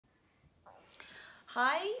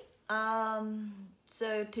Hi,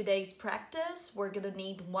 so today's practice, we're gonna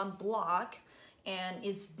need one block and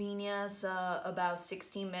it's been us about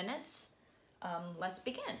 60 minutes. Let's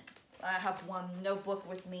begin. I have one notebook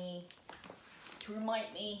with me to remind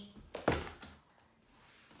me.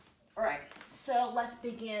 All right, so let's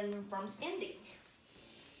begin from standing.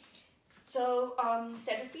 So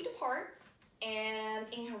set your feet apart and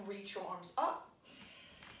inhale, reach your arms up.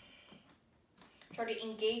 Try to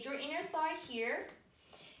engage your inner thigh here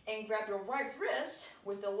and grab your right wrist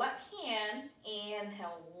with the left hand.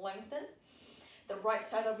 Inhale, lengthen the right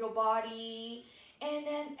side of your body. And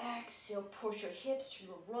then exhale, push your hips to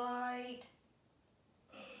your right.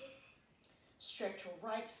 Stretch your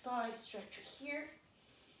right side, stretch your here.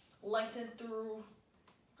 Lengthen through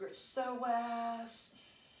your psoas.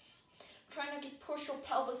 Try not to push your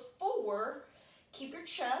pelvis forward. Keep your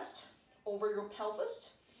chest over your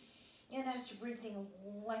pelvis. And as you're breathing,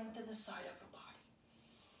 lengthen the side of your body.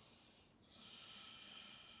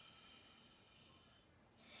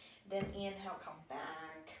 Then inhale, come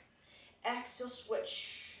back. Exhale,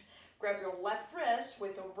 switch. Grab your left wrist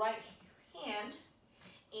with the right hand.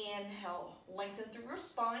 Inhale, lengthen through your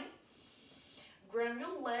spine. Grab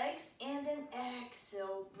your legs, and then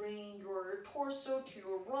exhale, bring your torso to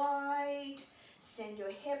your right. Send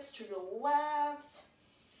your hips to your left.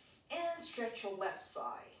 And stretch your left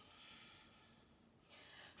side.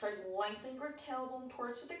 Try to lengthen your tailbone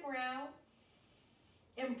towards the ground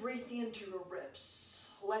and breathe into your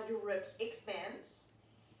ribs. Let your ribs expand.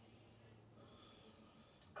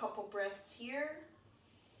 Couple breaths here.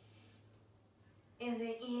 And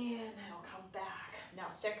then inhale, come back. Now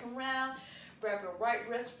second round, grab your right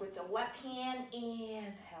wrist with the left hand.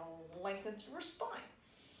 Inhale, lengthen through your spine.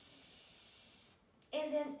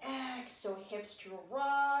 And then exhale, hips to your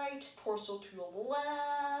right, torso to your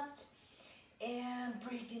left. And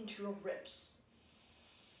breathe into your ribs.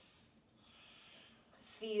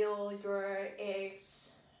 Feel your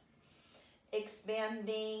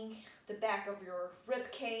expanding the back of your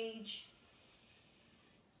rib cage.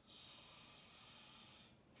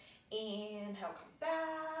 Inhale, come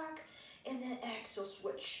back. And then exhale,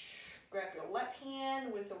 switch. Grab your left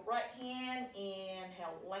hand with the right hand.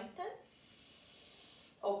 Inhale, lengthen.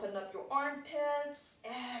 Open up your armpits.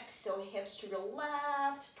 Exhale, hips to your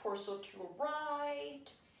left, torso to your right.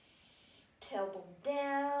 Tailbone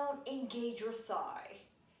down. Engage your thigh.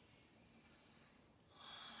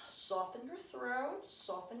 Soften your throat.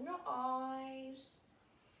 Soften your eyes.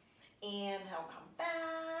 Inhale, come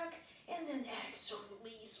back. And then exhale,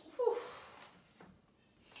 release. Whew.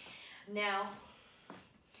 Now,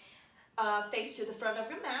 face to the front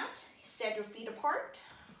of your mat. Set your feet apart.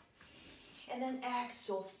 And then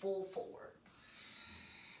exhale, fold forward.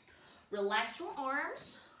 Relax your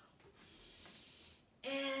arms.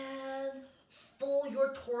 And fold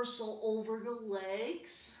your torso over your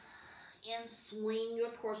legs. And swing your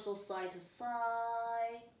torso side to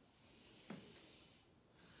side.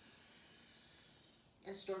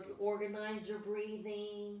 And start to organize your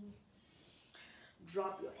breathing.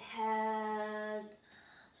 Drop your head.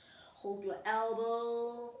 Hold your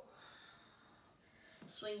elbow.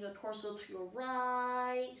 Swing your torso to your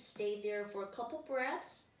right. Stay there for a couple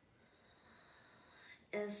breaths.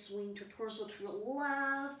 And swing your torso to your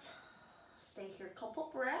left. Stay here a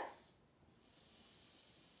couple breaths.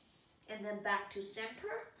 And then back to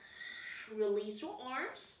center. Release your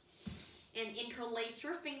arms. And interlace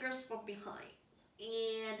your fingers from behind.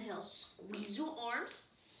 Inhale, squeeze your arms.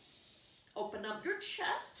 Open up your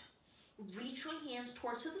chest. Reach your hands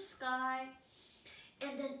towards the sky.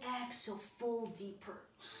 And then exhale, fold deeper.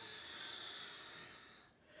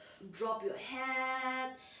 Drop your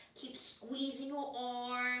head. Keep squeezing your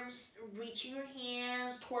arms. Reaching your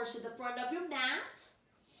hands towards the front of your mat.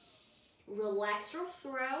 Relax your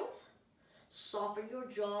throat. Soften your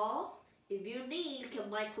jaw. If you need, you can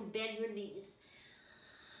micro bend your knees.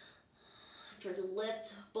 Try to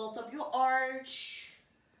lift both of your arch.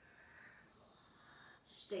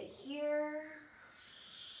 Stay here.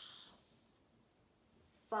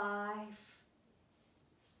 5,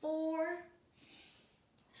 4,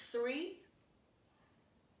 3,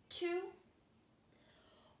 2,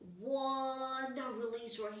 1. Now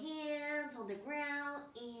release your hands on the ground.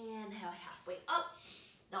 Inhale, halfway up.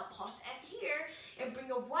 Now pause at here and bring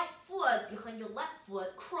your right foot behind your left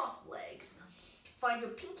foot, cross legs. Find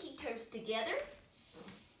your pinky toes together.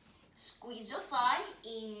 Squeeze your thigh.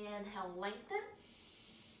 Inhale, lengthen.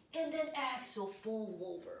 And then exhale, fold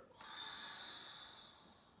over.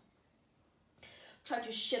 Try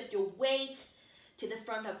to shift your weight to the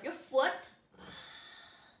front of your foot.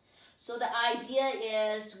 So the idea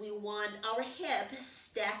is we want our hip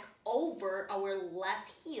stack over our left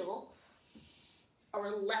heel, our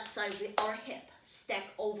left side of our hip stack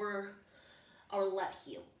over our left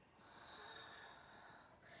heel.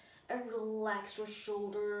 And relax your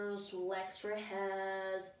shoulders, relax your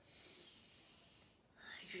head.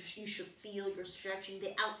 You should feel you're stretching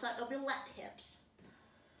the outside of your left hips.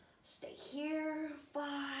 Stay here. 5,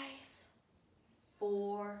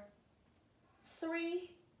 4, 3,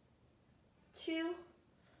 2,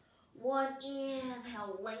 1.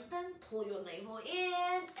 Inhale, lengthen, pull your navel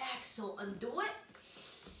in. Exhale, undo it.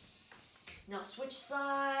 Now switch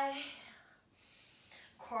side.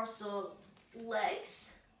 Cross the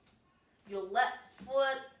legs. Your left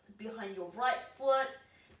foot behind your right foot.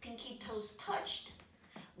 Pinky toes touched.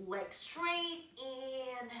 Legs straight.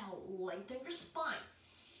 Inhale, lengthen your spine.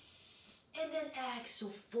 And then exhale,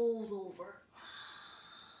 fold over.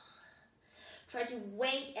 Try to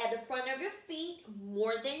weight at the front of your feet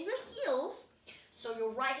more than your heels, so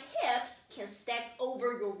your right hips can stack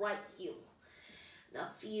over your right heel. Now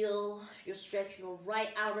feel you're stretching your right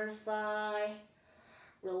outer thigh.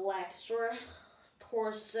 Relax your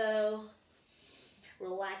torso.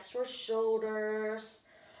 Relax your shoulders.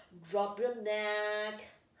 Drop your neck.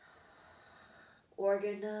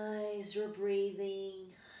 Organize your breathing.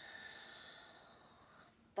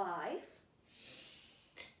 5,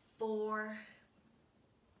 4,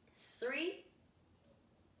 3,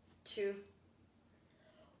 2,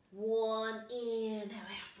 1. Inhale,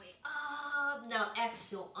 halfway up. Now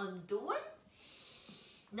exhale, undo it.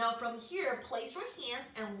 Now from here, place your hands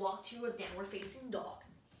and walk to a downward facing dog.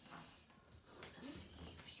 Let's see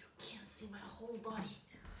if you can see my whole body.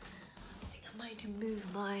 I think I might need to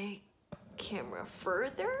move my camera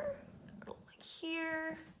further. Like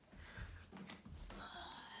here.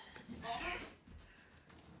 Is it better?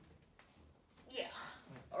 Yeah.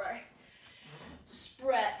 All right.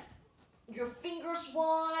 Spread your fingers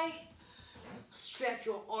wide. Stretch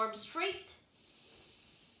your arms straight.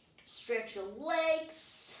 Stretch your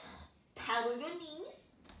legs. Paddle your knees.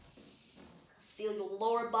 Feel your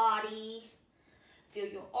lower body. Feel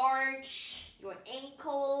your arch, your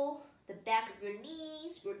ankle, the back of your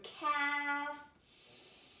knees, your calf.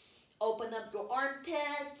 Open up your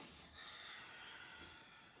armpits.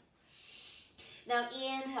 Now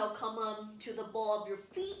inhale, come on to the ball of your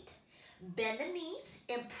feet. Bend the knees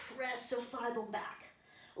and press your thigh bone back.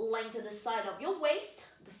 Lengthen the side of your waist,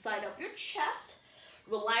 the side of your chest.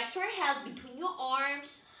 Relax your head between your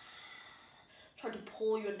arms. Try to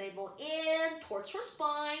pull your navel in towards your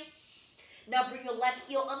spine. Now bring your left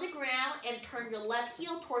heel on the ground and turn your left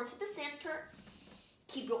heel towards the center.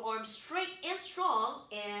 Keep your arms straight and strong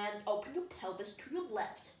and open your pelvis to your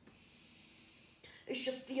left. You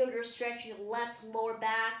should feel you're stretching your left lower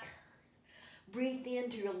back. Breathe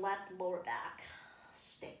into your left lower back.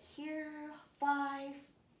 Stay here. 5,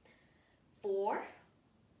 4,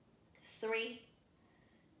 3,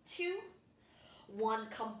 2, 1.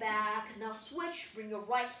 Come back. Now switch. Bring your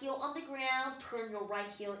right heel on the ground. Turn your right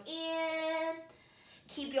heel in.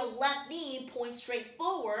 Keep your left knee point straight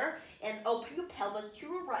forward and open your pelvis to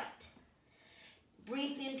your right.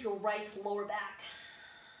 Breathe into your right lower back.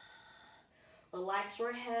 Relax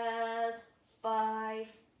your head. 5,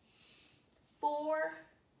 4,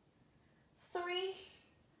 3,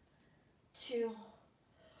 2,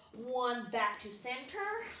 1. Back to center.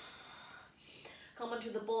 Come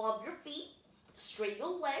onto the ball of your feet. Straighten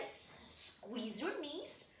your legs. Squeeze your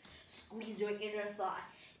knees. Squeeze your inner thigh.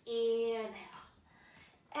 Inhale.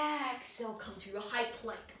 Exhale. Come to your high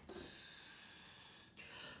plank.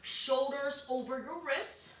 Shoulders over your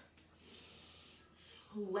wrists.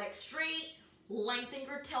 Legs straight. Lengthen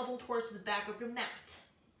your tailbone towards the back of your mat.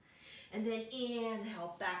 And then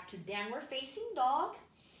inhale back to downward facing dog.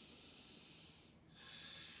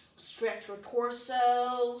 Stretch your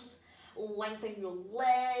torsos. Lengthen your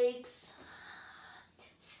legs.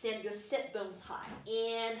 Send your sit bones high.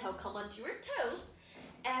 Inhale, come onto your toes.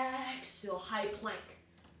 Exhale, high plank.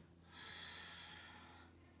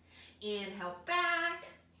 Inhale, back.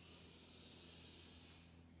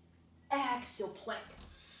 Exhale, plank.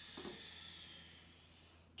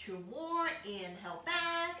 2 more. Inhale,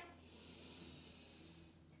 back.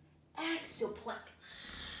 Exhale, plank.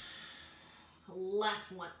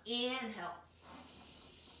 Last one. Inhale.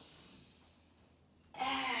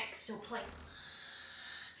 Exhale, plank.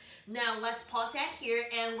 Now let's pause at here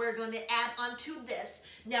and we're going to add on to this.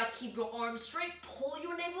 Now keep your arms straight, pull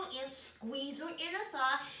your navel in, squeeze your inner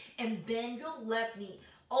thigh, and bend your left knee.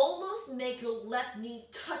 Almost make your left knee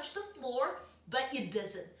touch the floor, but it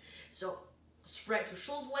doesn't. So spread your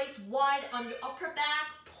shoulder blades wide on your upper back,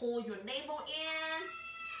 pull your navel in,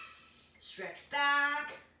 Stretch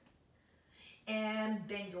back. And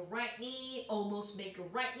bend your right knee, almost make your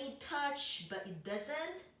right knee touch, but it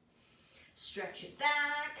doesn't. Stretch it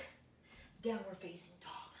back. Downward facing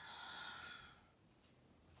dog.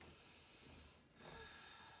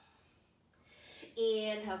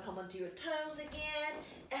 Inhale, come onto your toes again.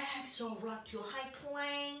 Exhale, rock to a high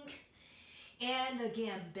plank. And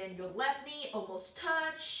again, bend your left knee, almost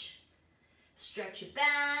touch. Stretch it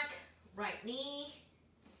back, right knee.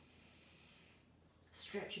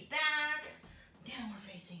 Stretch it back, downward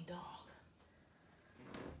facing dog.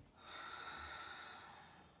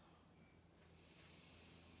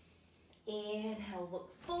 Inhale,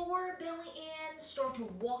 look forward, belly in. Start to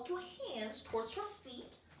walk your hands towards your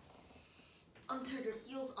feet. Until your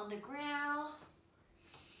heels on the ground.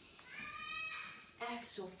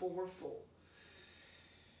 Exhale, forward fold.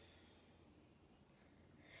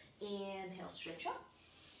 Inhale, stretch up.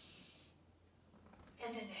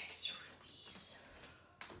 And then exhale, release.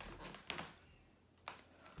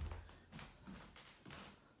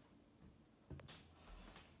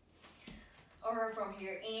 Or from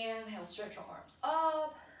here, inhale, stretch your arms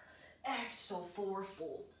up. Exhale, forward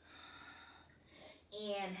fold.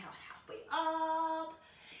 Inhale, halfway up.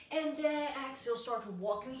 And then exhale, start to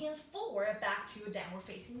walk your hands forward back to your downward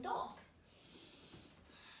facing dog.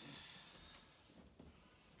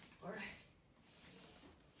 All right.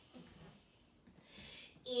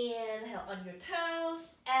 Inhale on your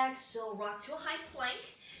toes. Exhale, rock to a high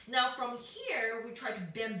plank. Now from here, we try to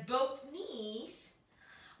bend both knees.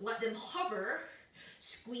 Let them hover.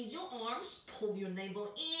 Squeeze your arms. Pull your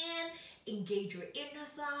navel in. Engage your inner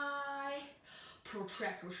thigh.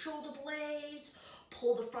 Protract your shoulder blades.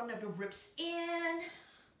 Pull the front of your ribs in.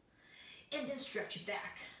 And then stretch it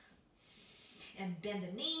back. And bend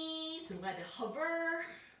the knees and let it hover.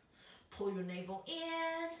 Pull your navel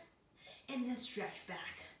in. And then stretch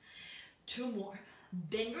back. 2 more.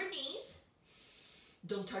 Bend your knees.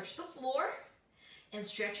 Don't touch the floor. And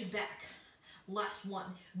stretch it back. Last one.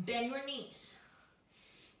 Bend your knees.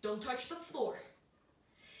 Don't touch the floor.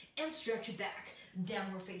 And stretch it back.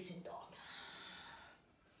 Downward facing dog.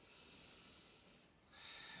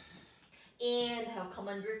 Inhale, come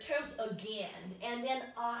under your toes again. And then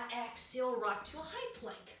exhale, rock to a high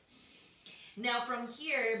plank. Now from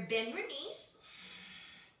here, bend your knees.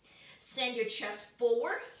 Send your chest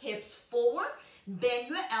forward, hips forward. Bend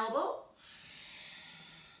your elbow.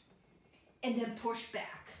 And then push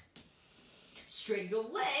back. Straighten your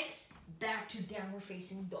legs back to downward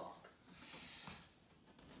facing dog.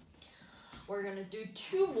 We're gonna do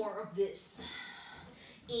 2 more of this.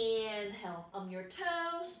 Inhale on your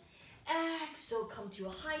toes. Exhale, come to a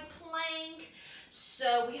high plank.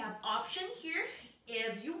 So we have option here.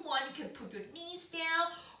 If you want, you can put your knees down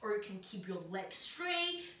or you can keep your legs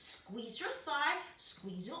straight. Squeeze your thigh,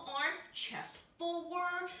 squeeze your arm, chest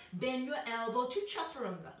forward, bend your elbow to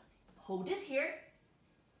chaturanga. Hold it here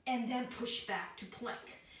and then push back to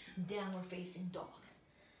plank. Downward facing dog.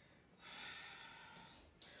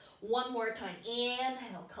 1 more time.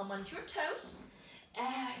 Inhale, come onto your toes.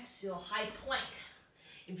 Exhale, high plank.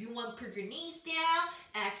 If you want to put your knees down,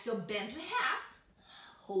 exhale, bend to half.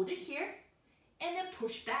 Hold it here. And then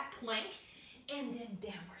push back, plank. And then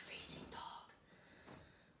downward facing dog.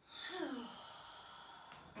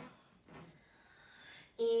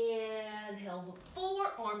 Inhale, look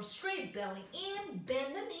forward, arms straight, belly in.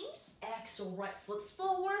 Bend the knees. Exhale, right foot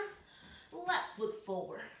forward. Left foot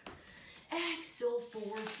forward. Exhale,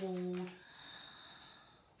 forward fold.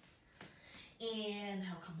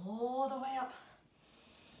 Inhale, come all the way up.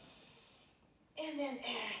 And then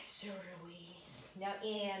exhale, release. Now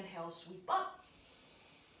inhale, sweep up.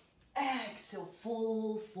 Exhale,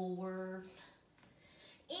 fold forward.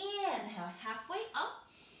 Inhale, halfway up.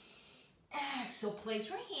 Exhale, place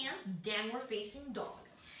your hands, downward facing dog.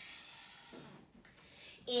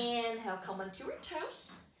 Inhale, come onto your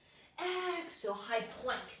toes. Exhale, high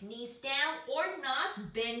plank, knees down or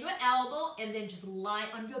not. Bend your elbow and then just lie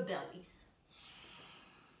on your belly.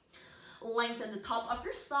 Lengthen the top of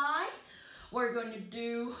your thigh. We're going to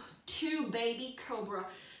do 2 baby cobra.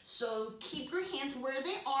 So keep your hands where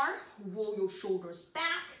they are. Roll your shoulders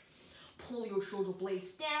back. Pull your shoulder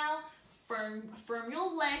blades down. Firm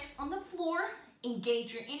your legs on the floor.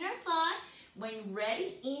 Engage your inner thigh. When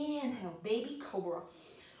ready, inhale, baby cobra.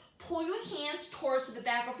 Pull your hands towards the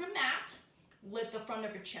back of your mat. Lift the front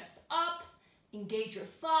of your chest up. Engage your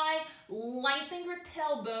thigh. Lengthen your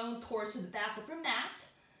tailbone towards the back of your mat.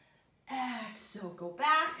 Exhale, go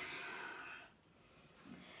back.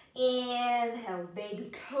 Inhale,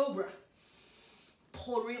 baby cobra.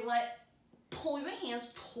 Pull your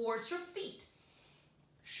hands towards your feet.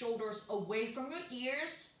 Shoulders away from your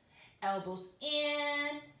ears. elbows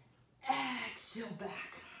in, exhale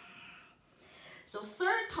back. So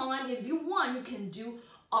third time, if you want, you can do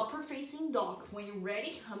upper facing dog. When you're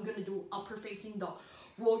ready, I'm gonna do upper facing dog.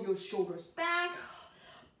 Roll your shoulders back,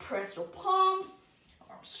 press your palms,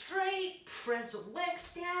 arms straight, press your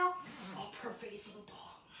legs down, upper facing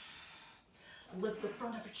dog. Lift the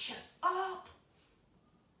front of your chest up.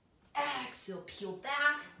 Exhale, peel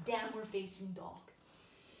back, downward facing dog.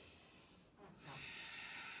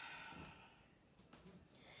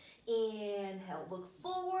 Inhale, look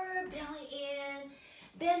forward, belly in,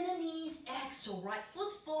 bend the knees, exhale, right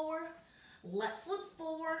foot forward, left foot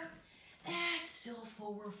forward, exhale,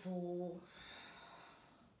 forward fold.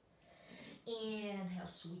 Inhale,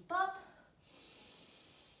 sweep up,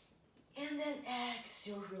 and then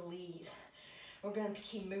exhale, release. We're gonna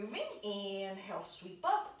keep moving. Inhale, sweep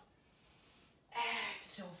up,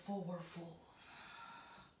 exhale, forward fold.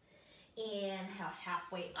 Inhale,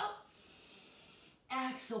 halfway up.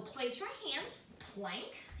 Exhale, place your hands,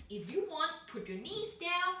 plank. If you want, put your knees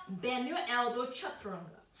down, bend your elbow,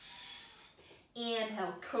 chaturanga.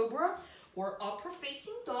 Inhale, cobra or upper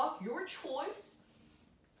facing dog, your choice.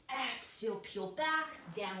 Exhale, peel back,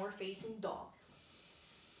 downward facing dog.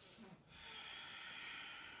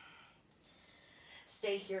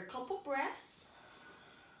 Stay here a couple breaths.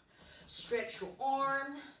 Stretch your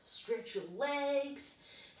arms, stretch your legs,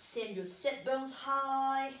 send your sit bones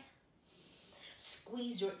high.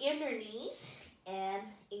 Squeeze your inner knees and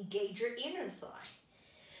engage your inner thigh.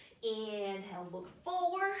 Inhale, look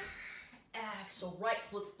forward. Exhale, right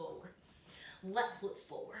foot forward. Left foot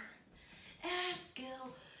forward.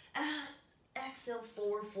 Exhale,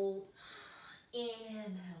 forward fold.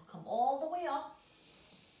 Inhale, come all the way up.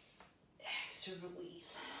 Exhale,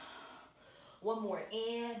 release. One more,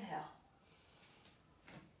 inhale.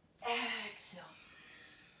 Exhale.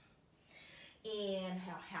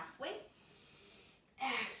 Inhale, halfway.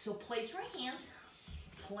 Exhale, place your hands,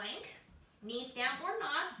 plank, knees down or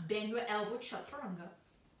not, bend your elbow, chaturanga.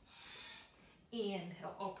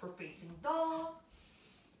 Inhale, upper facing dog.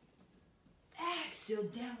 Exhale,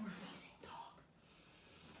 downward facing dog.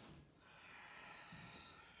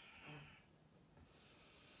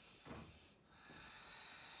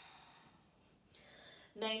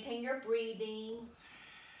 Maintain your breathing.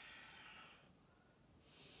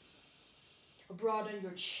 Broaden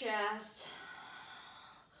your chest.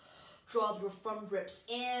 Draw your front ribs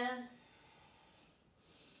in.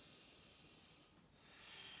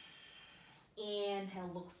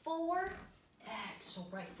 Inhale, look forward. Exhale,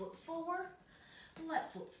 right foot forward.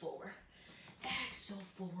 Left foot forward. Exhale,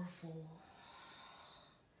 forward fold.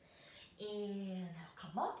 Inhale,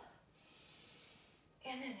 come up.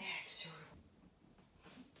 And then exhale.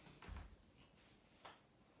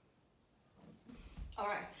 All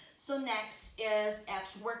right, so next is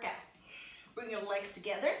abs workout. Bring your legs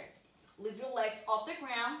together. Lift your legs off the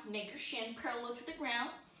ground. Make your shin parallel to the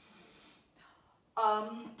ground.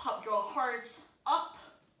 Pop your heart up.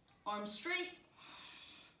 Arms straight.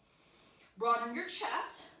 Broaden your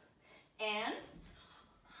chest. And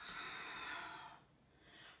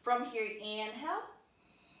from here, inhale.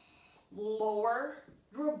 Lower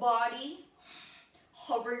your body.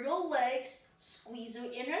 Hover your legs. Squeeze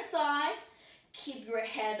your inner thigh. Keep your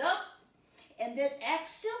head up. And then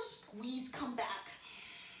exhale, squeeze, come back.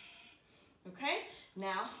 Okay,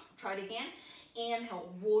 now try it again.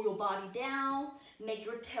 Inhale, roll your body down. Make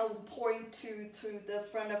your tail point through the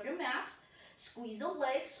front of your mat. Squeeze your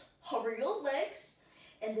legs, hover your legs,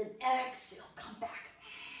 and then exhale, come back.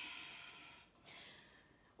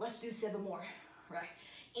 Let's do 7 more, right?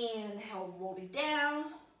 Inhale, roll it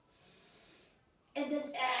down. And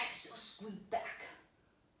then exhale, squeeze back.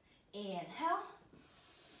 Inhale.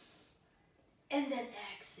 And then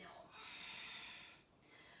exhale.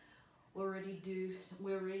 We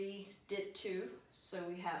already did 2, so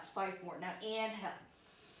we have 5 more. Now inhale.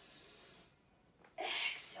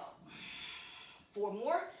 Exhale. 4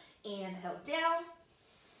 more. Inhale down.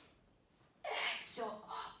 Exhale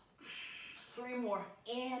up. 3 more.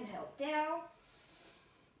 Inhale down.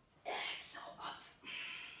 Exhale up.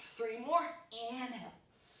 3 more. Inhale.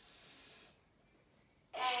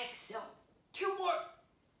 Exhale. 2 more.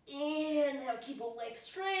 Inhale. Keep your legs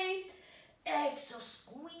straight. Exhale.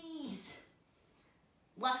 Squeeze.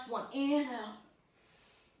 Last one. Inhale.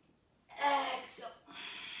 Exhale.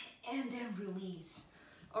 And then release.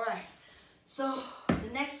 All right. So the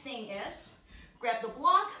next thing is grab the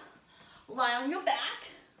block. Lie on your back.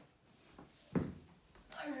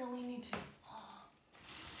 I really need to.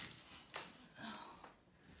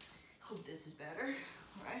 Hope this is better.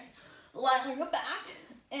 All right. Lie on your back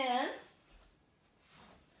and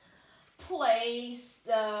place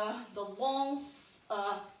the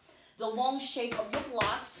long shape of your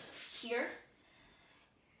blocks here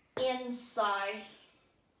inside.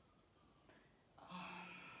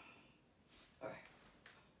 All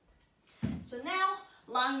right. So now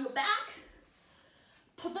lie on your back.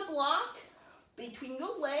 Put the block between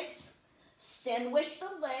your legs. Sandwich the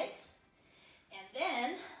legs, and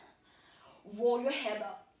then roll your head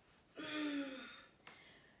up.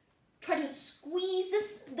 Try to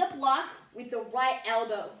squeeze the block with the right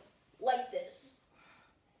elbow, like this.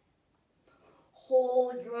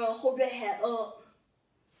 Hold your head up.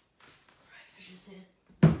 Right, as you said.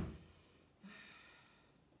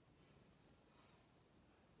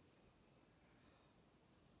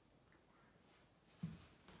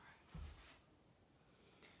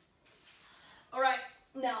 All right,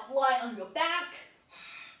 now lie on your back.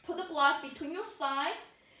 Put the block between your thigh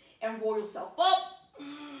and roll yourself up.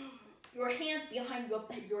 Your hands behind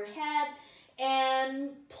your head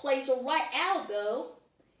and place your right elbow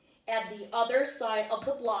at the other side of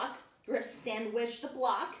the block. You're sandwich the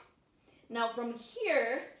block. Now from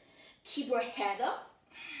here, keep your head up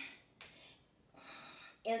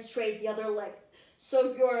and straight the other leg.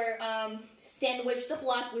 So you're sandwich the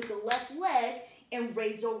block with the left leg and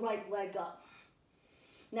raise your right leg up.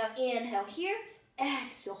 Now inhale here,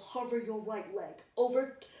 exhale, hover your right leg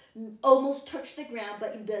over, almost touch the ground,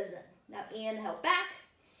 but it doesn't. Now inhale back,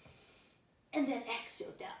 and then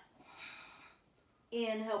exhale down.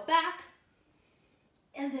 Inhale back,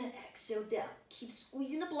 and then exhale down. Keep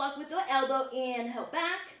squeezing the block with your elbow. Inhale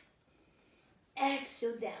back,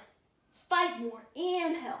 exhale down. 5 more,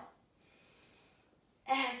 inhale,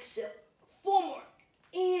 exhale. 4 more,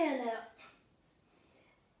 inhale,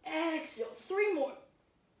 exhale. 3 more.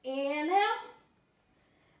 Inhale,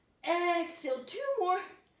 exhale, 2 more,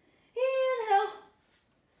 inhale,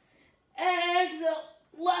 exhale,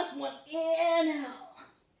 last one, inhale,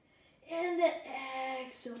 and then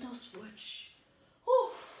exhale, now switch. Whew.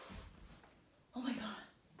 Oh my God.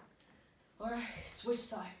 All right, switch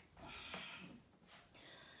side.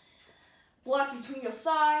 Block between your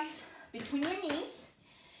thighs, between your knees,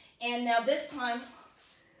 and now this time,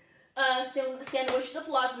 sandwich the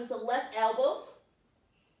block with the left elbow.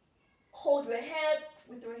 Hold your head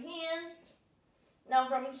with your hands. Now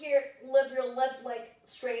from here, lift your left leg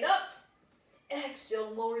straight up.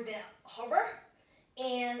 Exhale, lower down. Hover.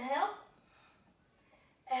 Inhale.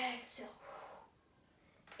 Exhale.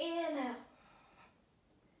 Inhale.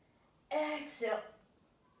 Exhale.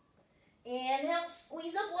 Inhale.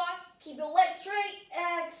 Squeeze the block. Keep your legs straight.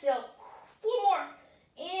 Exhale. 4 more.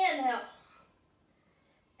 Inhale.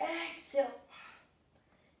 Exhale.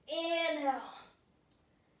 Inhale.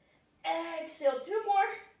 Exhale, 2 more.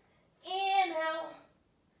 Inhale.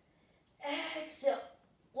 Exhale.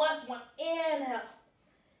 Last one. Inhale.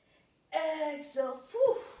 Exhale.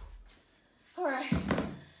 Whew. All right.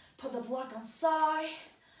 Put the block on side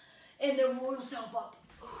and then roll yourself up.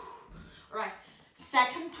 All right.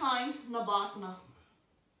 Second time, Navasana.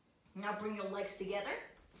 Now bring your legs together.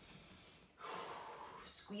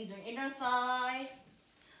 Squeeze your inner thigh.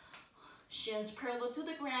 Shins parallel to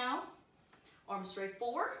the ground. Arms straight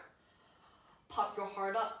forward. Pop your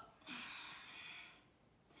heart up.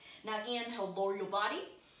 Now inhale, lower your body.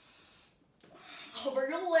 Hover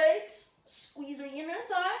your legs. Squeeze your inner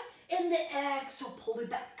thigh. And then exhale, pull it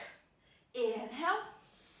back. Inhale.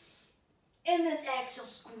 And then exhale,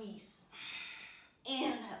 squeeze.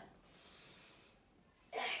 Inhale.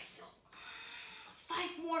 Exhale. 5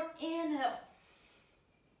 more. Inhale.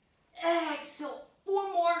 Exhale.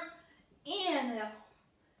 4 more. Inhale.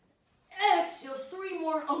 Exhale, 3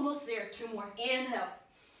 more, almost there, 2 more, inhale.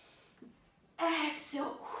 Exhale,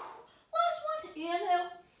 last one, inhale.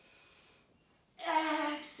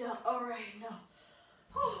 Exhale, all right, now.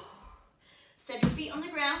 Set your feet on the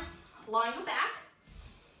ground, lie on your back.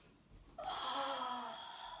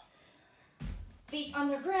 Feet on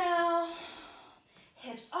the ground,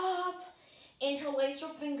 hips up, interlace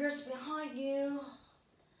your fingers behind you.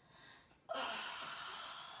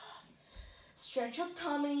 Stretch your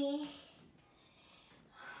tummy.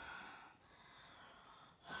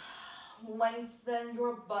 Lengthen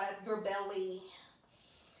your butt, your belly.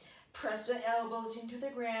 Press your elbows into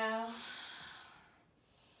the ground.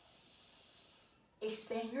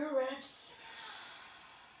 Expand your ribs.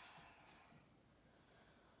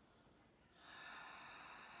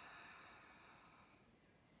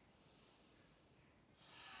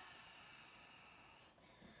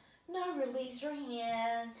 Now release your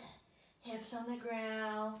hand. Hips on the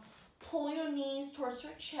ground. Pull your knees towards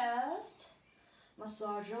your chest.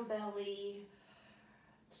 Massage your belly.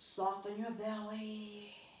 Soften your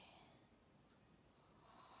belly.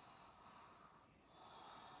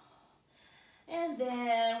 And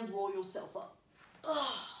then roll yourself up.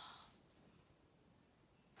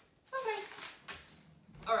 Okay.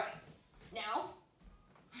 All right. Now,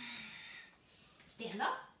 stand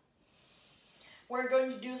up. We're going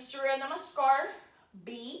to do Surya Namaskar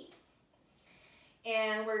B.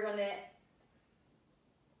 And we're going to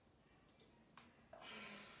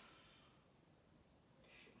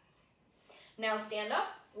now stand up.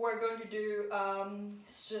 We're going to do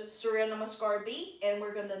Surya Namaskar B, and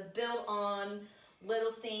we're going to build on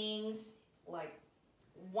little things like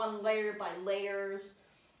one layer by layers.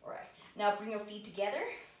 All right. Now bring your feet together,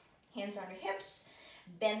 hands on your hips,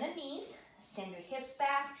 bend the knees, send your hips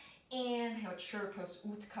back, inhale, chair pose,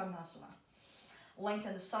 Uttanasana.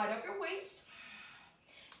 Lengthen the side of your waist.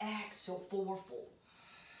 Exhale, forward fold.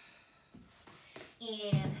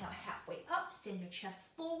 Inhale, halfway up, send your chest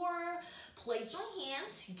forward. Place your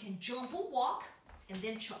hands. You can jump or walk, and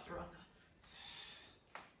then chaturanga.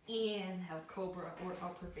 Inhale, cobra or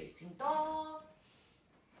upward facing dog.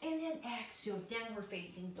 And then exhale, downward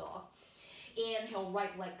facing dog. Inhale,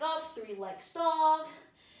 right leg up, 3 legs dog.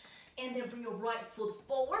 And then bring your right foot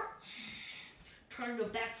forward. Turn your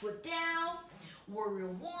back foot down. Warrior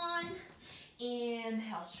 1.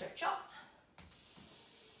 Inhale, stretch up.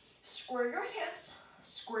 Square your hips,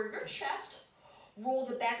 square your chest, roll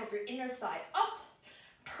the back of your inner thigh up,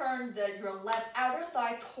 turn your left outer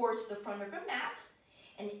thigh towards the front of your mat,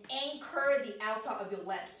 and anchor the outside of your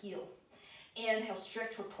left heel. Inhale,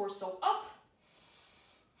 stretch your torso up.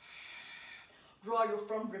 Draw your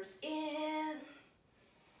front ribs in.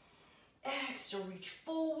 Exhale, reach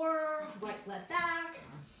forward, right leg back.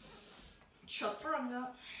 Chaturanga.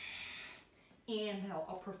 Inhale,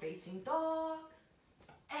 upward facing dog.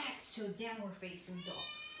 Exhale, downward facing dog.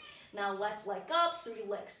 Now left leg up, 3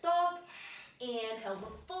 legs dog. Inhale,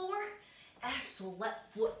 look forward. Exhale,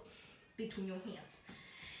 left foot between your hands.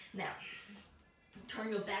 Now,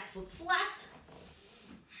 turn your back foot flat.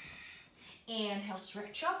 Inhale,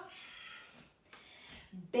 stretch up.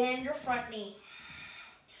 Bend your front knee.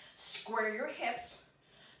 Square your hips.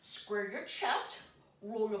 Square your chest.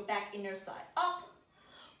 Roll your back inner thigh up.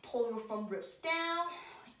 Pull your front ribs down.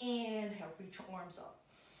 Inhale, reach your arms up.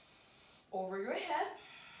 Over your head.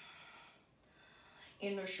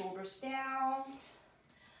 Inner shoulders down.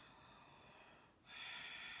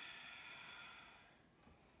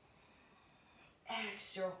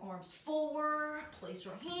 Exhale, arms forward. Place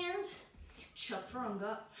your hands.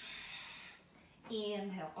 Chaturanga.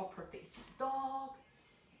 Inhale, upward facing dog.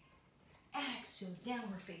 Exhale,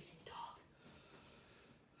 downward facing dog.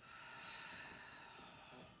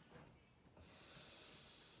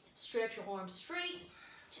 Stretch your arms straight.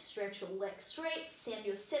 Stretch your legs straight. Send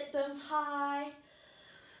your sit bones high.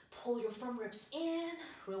 Pull your front ribs in.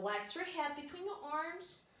 Relax your head between your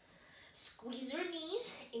arms. Squeeze your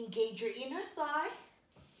knees. Engage your inner thigh.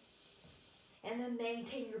 And then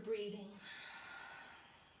maintain your breathing.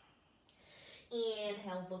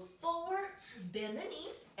 Inhale, look forward. Bend the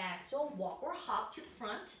knees. Exhale, walk or hop to the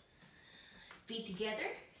front. Feet together.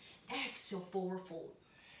 Exhale, forward fold.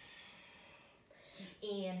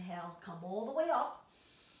 Inhale, come all the way up.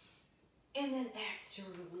 And then exhale,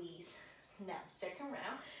 release. Now, second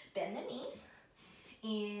round, bend the knees.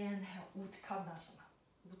 Inhale, Uttanasana.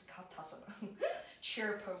 Utkatasana.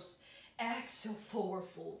 Chair pose. Exhale, forward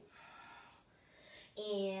fold.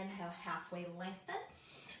 Inhale, halfway lengthen.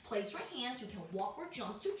 Place your hands. You can walk or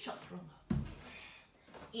jump to chaturanga.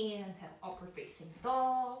 Inhale, upward facing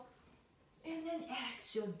dog. And then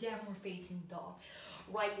exhale, downward facing dog.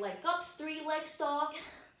 Right leg up, 3 legs dog.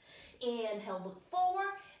 Inhale, look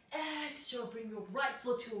forward. Exhale, bring your right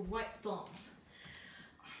foot to your right thumb.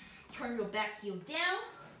 Turn your back heel down.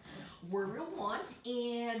 Warrior 1.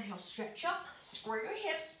 Inhale, stretch up. Square your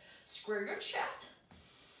hips. Square your chest.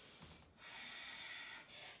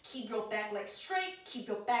 Keep your back leg straight. Keep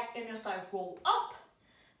your back inner thigh roll up.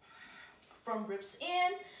 Front ribs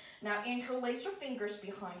in. Now interlace your fingers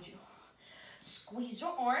behind you. Squeeze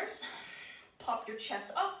your arms. Pop your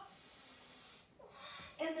chest up.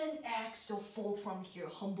 And then exhale, fold from here,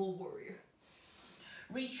 humble warrior.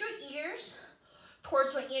 Reach your ears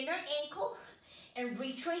towards your inner ankle and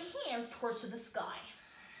reach your hands towards the sky.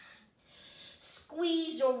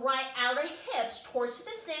 Squeeze your right outer hips towards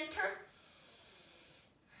the center.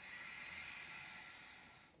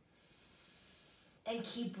 And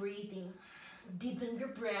keep breathing. Deepen your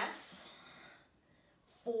breath.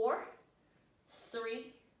 4,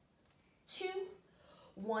 3, 2,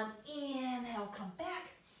 1. Inhale, come back.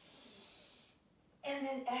 And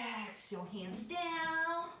then exhale, hands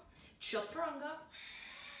down. Chaturanga.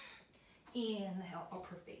 Inhale,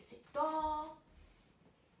 upward facing dog.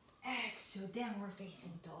 Exhale, downward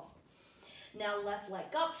facing dog. Now left leg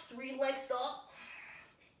up, 3 legs up.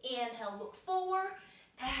 Inhale, look forward.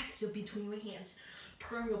 Exhale between your hands.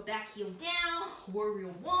 Turn your back heel down. Warrior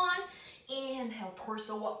 1. Inhale,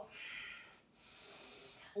 torso up.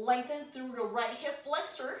 Lengthen through your right hip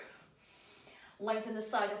flexor. Lengthen the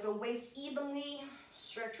side of your waist evenly.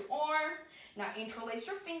 Stretch your arm. Now interlace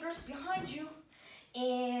your fingers behind you.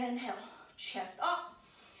 Inhale, chest up.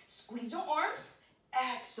 Squeeze your arms.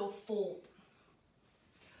 Exhale, fold.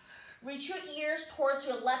 Reach your ears towards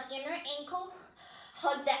your left inner ankle.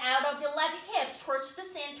 Hug the out of your left hips towards the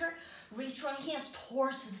center. Reach your hands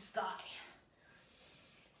towards the sky.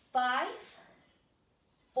 5,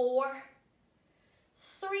 4,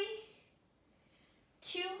 3,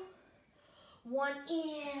 2, 1.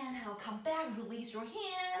 Inhale, come back, release your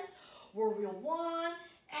hands. Warrior 1.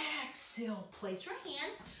 Exhale, place your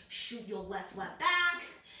hands. Shoot your left leg back.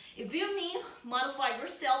 If you need, modify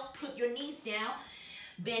yourself. Put your knees down.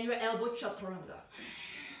 Bend your elbow, chaturanga.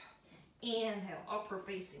 Inhale, upward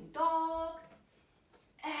facing dog.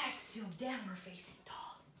 Exhale, downward facing dog.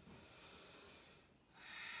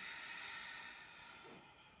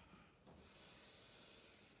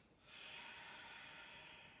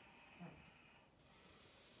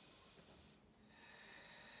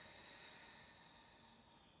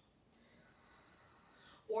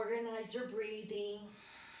 Organize your breathing.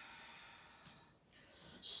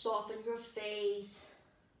 Soften your face.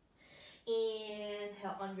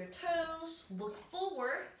 Inhale on your toes. Look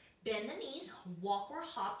forward. Bend the knees. Walk or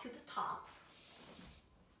hop to the top.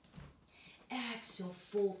 Exhale,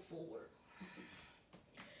 fold forward.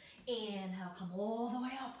 Inhale, come all the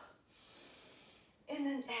way up. And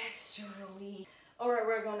then exhale, release. All right,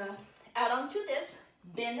 we're gonna add on to this.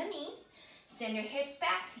 Bend the knees. Send your hips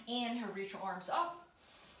back. Inhale, reach your arms up.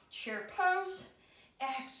 Chair pose.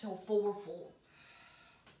 Exhale, forward fold.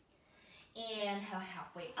 Inhale,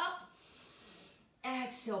 halfway up.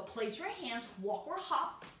 Exhale, place your hands, walk or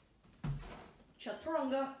hop.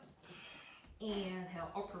 Chaturanga.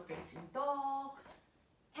 Inhale, upward facing dog.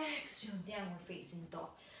 Exhale, downward facing dog.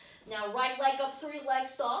 Now right leg up, 3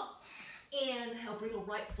 legs up. Inhale, bring your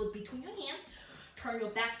right foot between your hands. Turn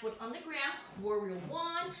your back foot on the ground. Warrior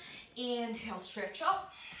 1. Inhale, stretch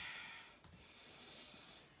up.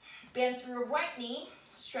 Bend through your right knee.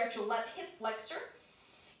 Stretch your left hip flexor.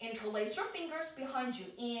 Interlace your fingers behind you.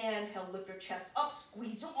 Inhale, lift your chest up.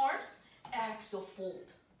 Squeeze your arms. Exhale,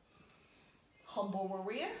 fold. Humble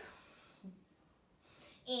warrior.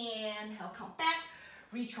 Inhale, come back.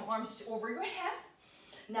 Reach your arms over your head.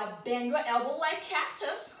 Now bend your elbow like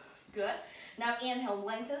cactus. Good. Now inhale,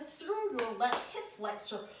 lengthen through your left hip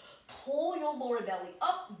flexor. Pull your lower belly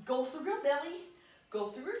up. Go through your belly. Go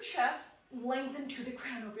through your chest. Lengthen to the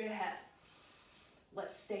crown of your head.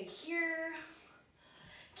 Let's stay here.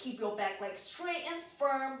 Keep your back leg straight and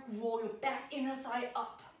firm. Roll your back inner thigh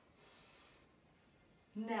up.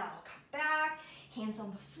 Now come back. Hands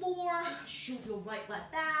on the floor. Shoot your right leg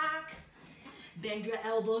back. Bend your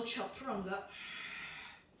elbow, chaturanga.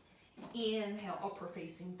 Inhale, upward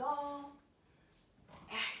facing dog.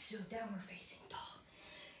 Exhale, downward facing dog.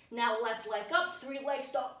 Now left leg up, 3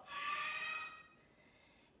 legs up.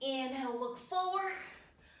 Inhale, look forward.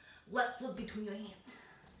 Left foot between your hands.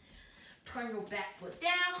 Turn your back foot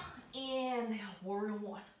down. Inhale, warrior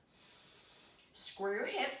 1. Square your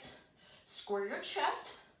hips. Square your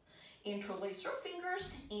chest. Interlace your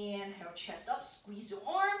fingers. Inhale, chest up. Squeeze your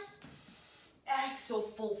arms. Exhale,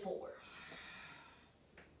 fold forward.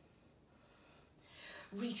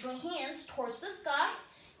 Reach your hands towards the sky.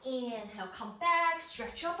 Inhale, come back.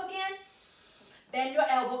 Stretch up again. Bend your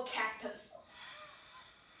elbow, cactus.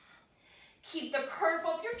 Keep the curve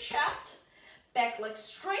of your chest. Back leg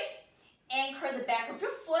straight. Anchor the back of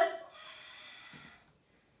your foot.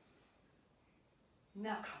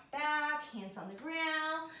 Now come back. Hands on the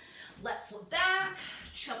ground. Left foot back.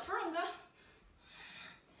 Chaturanga.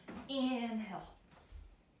 Inhale.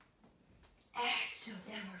 Exhale,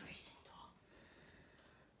 downward facing dog.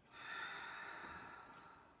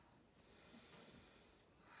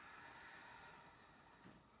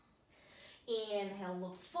 Inhale,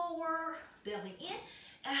 look forward, belly in.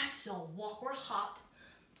 Exhale, walk or hop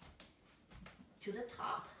to the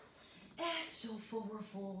top. Exhale, forward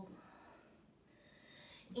fold.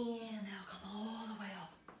 Inhale, come all the way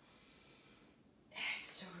up.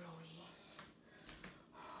 Exhale, release.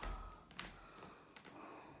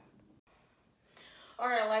 All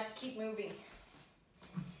right, let's keep moving.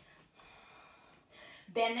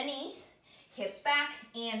 Bend the knees, hips back.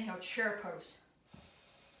 Inhale, chair pose.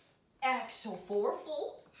 Exhale, forward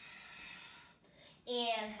fold.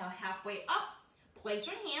 Inhale, halfway up. Place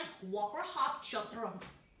your hands, walk or hop, chaturanga.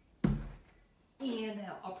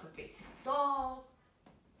 Inhale, upward facing dog.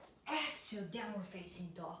 Exhale, downward facing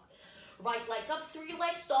dog. Right leg up, 3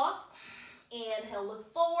 legs dog. Inhale,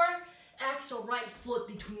 look forward. Exhale, right foot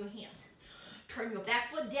between your hands. Turn your back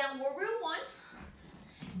foot down, warrior 1.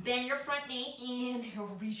 Bend your front knee.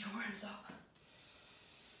 Inhale, reach your arms up.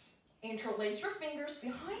 Interlace your fingers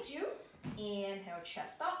behind you. Inhale,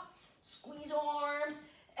 chest up. Squeeze arms.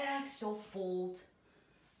 Exhale, fold.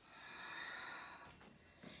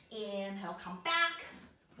 Inhale, come back.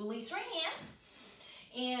 Release your hands.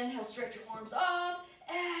 Inhale, stretch your arms up.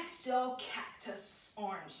 Exhale, cactus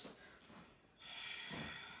arms.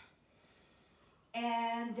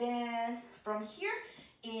 And then from here,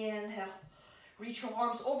 inhale, reach your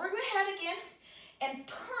arms over your head again and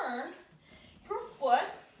turn your foot,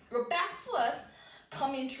 your back foot,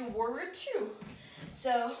 come into warrior 2.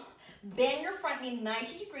 So bend your front knee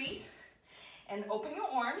 90 degrees and open your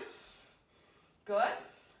arms. Good.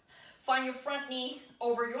 Find your front knee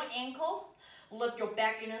over your ankle. Lift your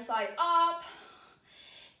back inner thigh up.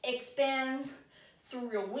 Expand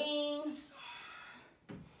through your wings.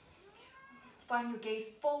 Find your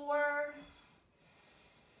gaze forward.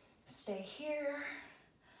 Stay here.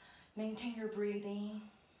 Maintain your breathing.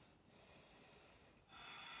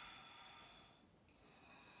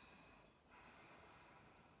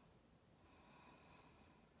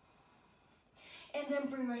 And then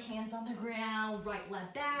bring your hands on the ground, right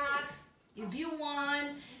leg back. If you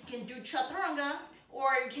want, you can do chaturanga, or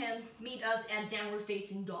you can meet us at downward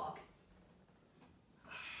facing dog.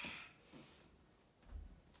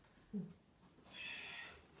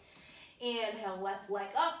 Inhale, left leg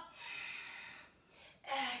up.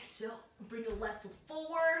 Exhale, bring your left foot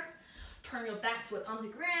forward. Turn your back foot on the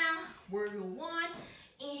ground, warrior 1.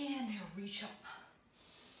 Inhale, reach up.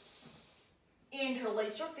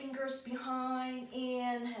 Interlace your fingers behind.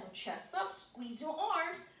 Inhale, chest up, squeeze your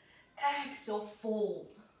arms. Exhale, fold.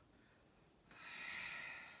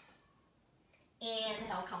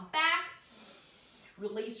 Inhale, come back.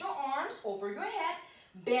 Release your arms over your head.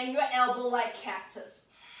 Bend your elbow like cactus.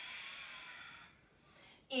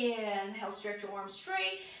 Inhale, stretch your arms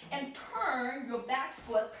straight and turn your back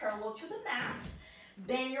foot parallel to the mat.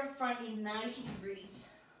 Bend your front knee 90 degrees.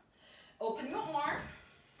 Open your arm.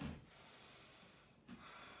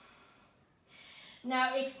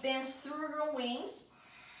 Now expand through your wings.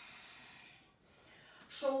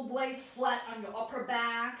 Shoulder blades flat on your upper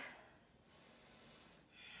back.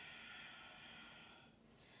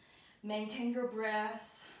 Maintain your breath.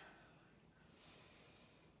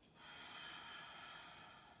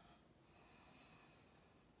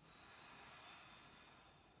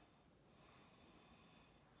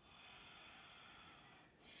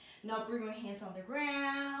 Now bring your hands on the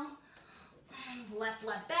ground. Left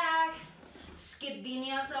leg back. Skip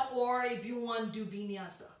vinyasa, or if you want, do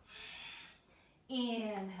vinyasa.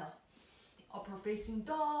 Inhale, upper facing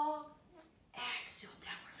dog. Exhale,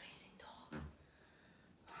 downward facing dog.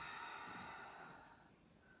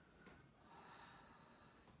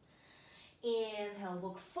 Inhale,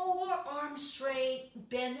 look forward, arms straight,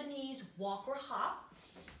 bend the knees, walk or hop.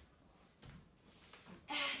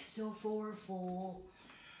 Exhale, forward fold.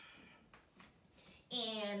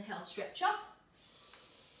 Inhale, stretch up.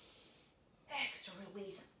 Exhale,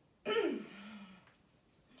 release.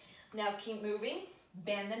 Now keep moving.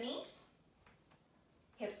 Bend the knees.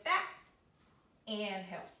 Hips back.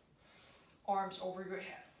 Inhale. Arms over your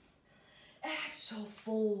head. Exhale,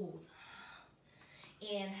 fold.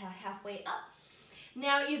 Inhale, halfway up.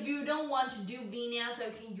 Now, if you don't want to do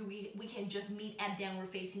vinyasa, we can just meet at downward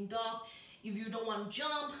facing dog. If you don't want to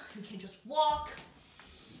jump, you can just walk.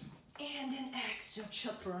 And then exhale,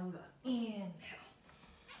 chaturanga. Inhale.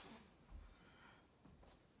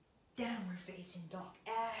 Downward facing dog.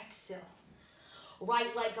 Exhale.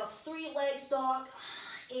 Right leg up, 3 legs dog.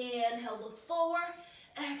 Inhale, look forward.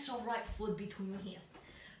 Exhale, right foot between your hands.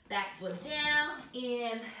 Back foot down.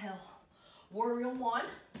 Inhale. Warrior 1.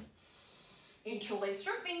 Interlace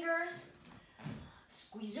your fingers.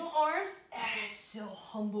 Squeeze your arms. Exhale,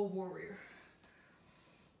 humble warrior.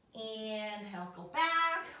 Inhale, go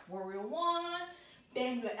back. Warrior 1.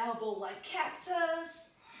 Bend your elbow like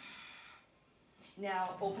cactus.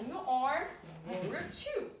 Now open your arm. Warrior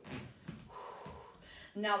 2.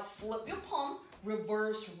 Now flip your palm.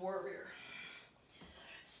 Reverse warrior.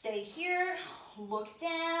 Stay here. Look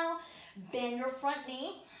down. Bend your front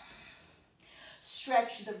knee.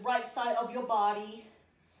 Stretch the right side of your body.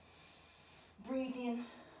 Breathe in.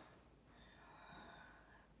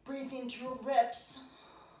 Breathe into your ribs.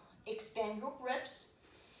 Expand your ribs.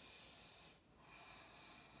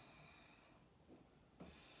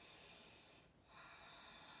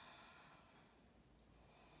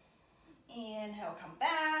 Inhale.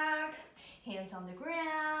 Hands on the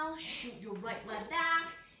ground, shoot your right leg back.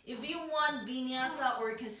 If you want vinyasa,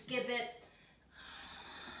 or you can skip it.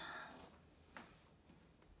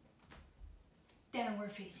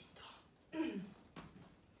 Downward facing dog.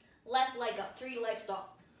 Left leg up, 3 legs dog.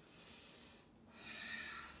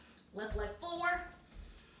 Left leg forward,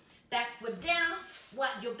 back foot down,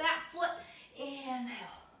 flat your back foot, inhale.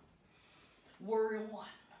 Warrior 1.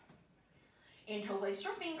 Interlace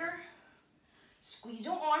your finger, squeeze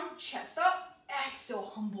your arm, chest up,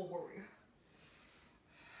 exhale, humble warrior.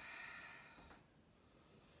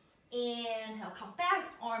 Inhale, come back,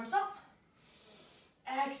 arms up.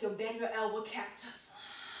 Exhale, bend your elbow, cactus.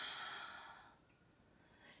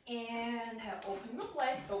 Inhale, open your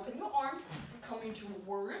legs, open your arms, come into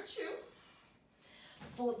warrior 2.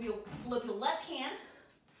 Flip your left hand,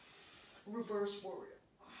 reverse warrior.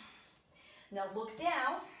 Now look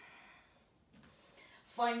down,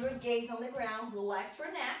 find your gaze on the ground, relax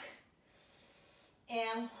your neck,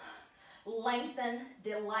 and lengthen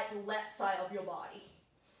the left side of your body.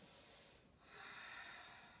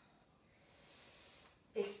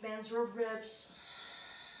 Expand your ribs.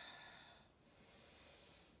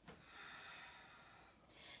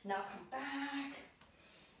 Now come back.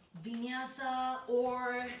 Vinyasa,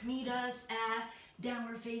 or meet us at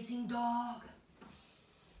downward facing dog.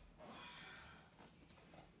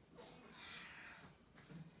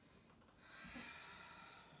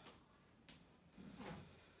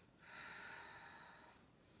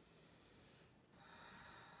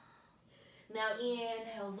 Now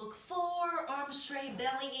inhale, look forward, arms straight,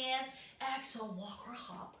 belly in. Exhale, walk or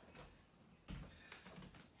hop.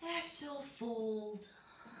 Exhale, fold.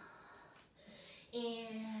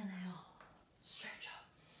 Inhale, stretch up.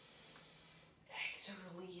 Exhale,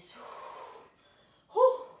 release.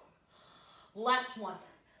 Whew. Last one.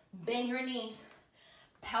 Bend your knees,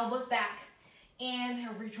 pelvis back.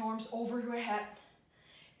 Inhale, reach arms over your head.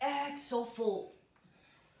 Exhale, fold.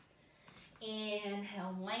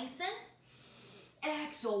 Inhale, lengthen.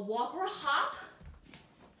 Exhale, walk or hop.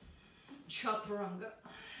 Chaturanga.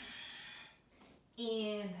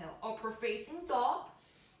 Inhale, upward facing dog.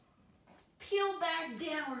 Peel back,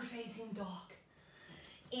 downward facing dog.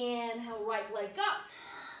 Inhale, right leg up.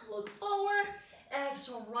 Look forward.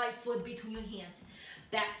 Exhale, right foot between your hands.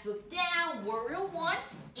 Back foot down, warrior 1.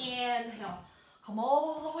 Inhale, come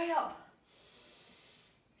all the way up.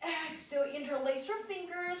 Exhale, interlace your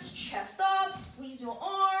fingers, chest up, squeeze your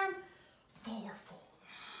arm. Forward fold.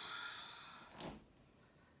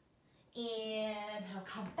 Inhale,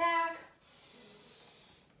 come back.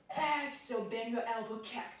 Exhale, bend your elbow,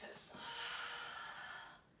 cactus.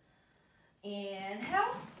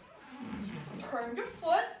 Inhale, turn your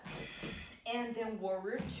foot, and then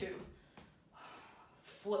warrior 2.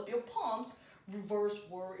 Flip your palms, reverse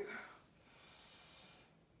warrior.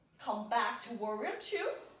 Come back to warrior 2.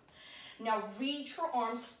 Now reach your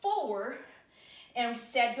arms forward and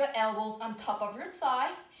set your elbows on top of your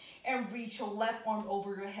thigh and reach your left arm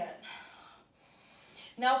over your head.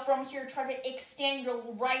 Now from here, try to extend your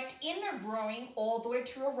right inner groin all the way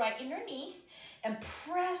to your right inner knee and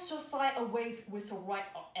press your thigh away with your right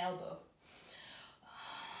elbow.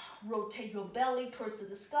 Rotate your belly towards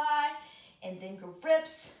the sky, and then your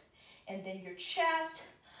ribs, and then your chest.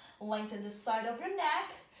 Lengthen the side of your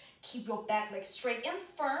neck. Keep your back leg straight and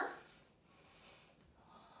firm.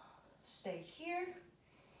 Stay here.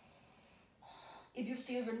 If you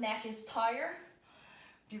feel your neck is tired,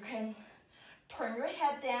 you can turn your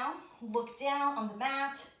head down, look down on the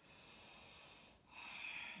mat.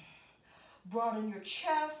 Broaden your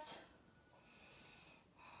chest.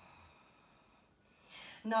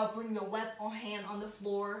 Now bring your left hand on the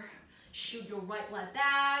floor. Shoot your right leg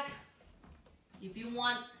back. If you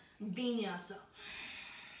want, vinyasa.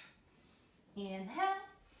 Inhale.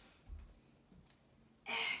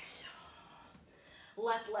 Exhale.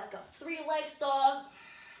 Left leg up, 3 legs dog.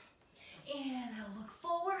 Inhale, look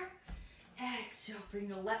forward. Exhale, bring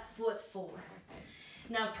your left foot forward.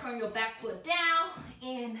 Now turn your back foot down.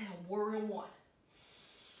 Inhale, warrior 1.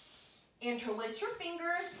 Interlace your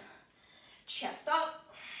fingers. Chest up.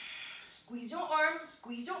 Squeeze your arms,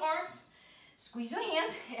 squeeze your arms. Squeeze your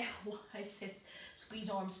hands. I said squeeze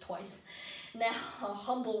arms twice. Now,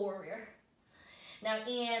 humble warrior. Now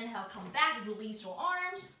inhale, come back, release your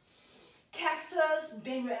arms. Cactus,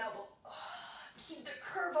 bend your elbow. Keep the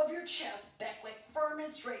curve of your chest, back leg firm and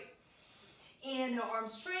straight. Inhale,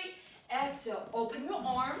 arms straight. Exhale, open your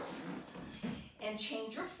arms and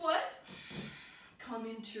change your foot. Come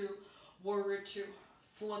into warrior 2.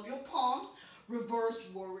 Flip your palms, reverse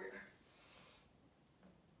warrior.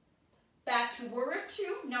 Back to warrior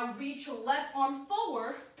two. Now reach your left arm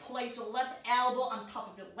forward. Place your left elbow on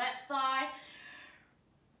top of your left thigh.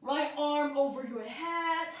 Right arm over your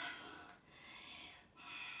head.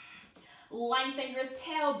 Lengthen your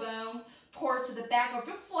tailbone towards the back of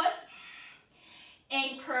your foot.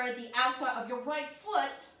 Anchor the outside of your right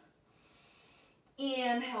foot.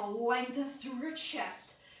 Inhale, lengthen through your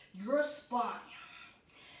chest, your spine.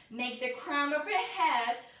 Make the crown of your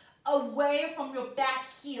head away from your back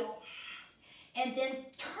heel. And then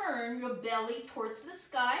turn your belly towards the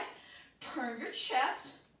sky. Turn your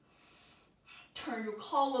chest. Turn your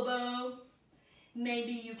collarbone.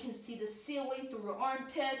 Maybe you can see the ceiling through your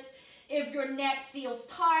armpits. If your neck feels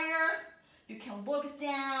tired, you can look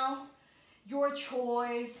down. Your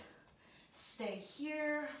choice. Stay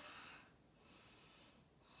here.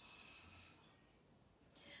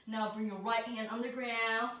 Now bring your right hand on the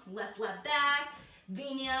ground, left leg back,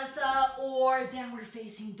 Vinyasa or downward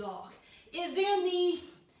facing dog. If you need,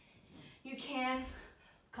 you can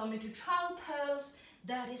come into child pose,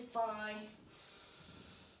 that is fine.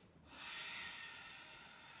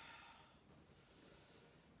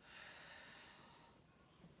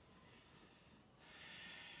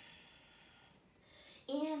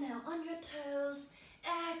 Inhale on your toes,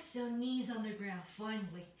 exhale, knees on the ground,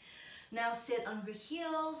 finally. Now sit on your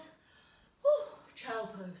heels, woo,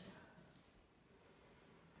 child pose.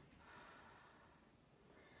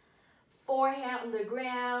 Forehand on the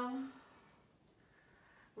ground.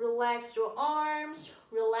 Relax your arms,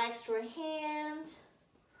 relax your hands.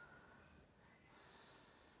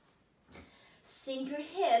 Sink your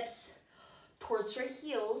hips towards your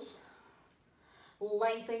heels.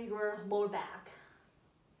 Lengthen your lower back.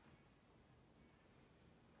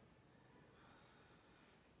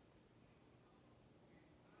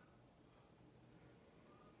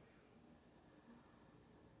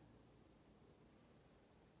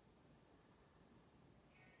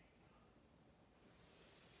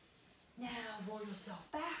 Now roll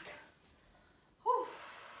yourself back. Whew.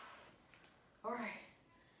 All right.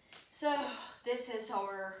 So this is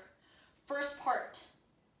our first part.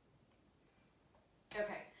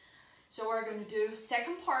 Okay. So we're going to do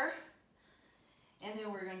second part, and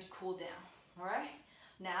then we're going to cool down. All right.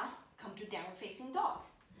 Now come to downward facing dog.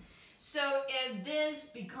 So if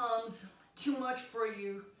this becomes too much for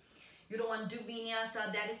you, you don't want to do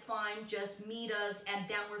vinyasa, that is fine. Just meet us at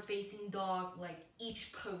downward facing dog, like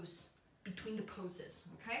each pose. Between the poses,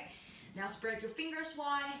 okay? Now spread your fingers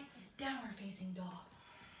wide, downward facing dog.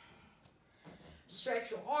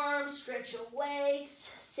 Stretch your arms, stretch your legs,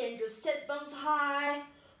 send your sit bones high,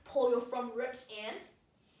 pull your front ribs in.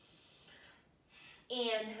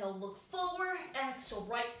 Inhale, look forward, exhale,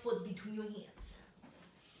 right foot between your hands.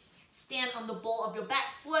 Stand on the ball of your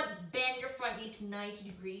back foot, bend your front knee to 90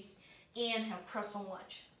 degrees. Inhale, crescent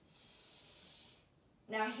lunge.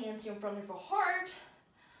 Now hands in front of your heart.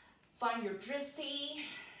 Find your drishti,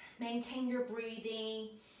 maintain your breathing,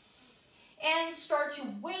 and start to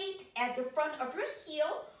weight at the front of your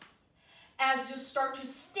heel as you start to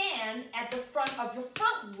stand at the front of your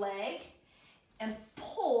front leg and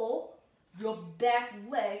pull your back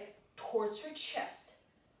leg towards your chest.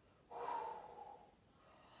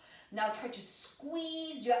 Now try to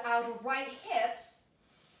squeeze your outer right hips,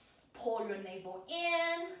 pull your navel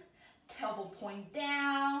in, tailbone point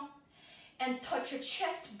down, and touch your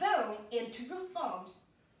chest bone into your thumbs.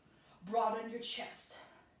 Broaden your chest.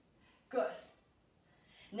 Good.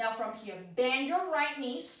 Now from here, bend your right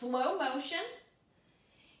knee, slow motion,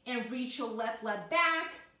 and reach your left leg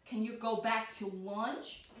back. Can you go back to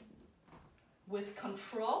lunge with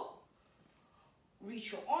control?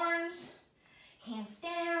 Reach your arms, hands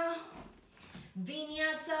down,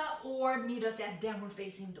 vinyasa, or meet us at downward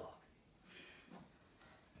facing dog.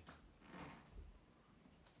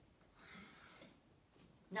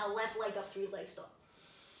 Now left leg up, 3 legs dog.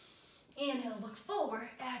 Inhale, look forward,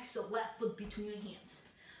 exhale, left foot between your hands.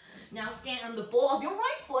 Now stand on the ball of your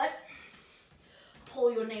right foot.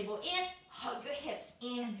 Pull your navel in, hug your hips,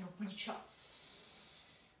 inhale, reach up.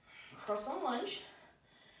 Crescent lunge.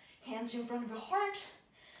 Hands in front of your heart.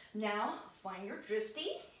 Now find your drishti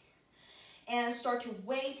and start to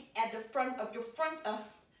weight at the front of your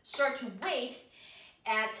start to weight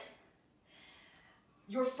at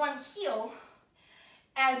your front heel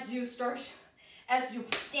as you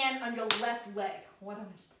stand on your left leg. What am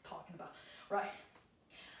I talking about? Right.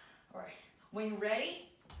 All right. When you're ready,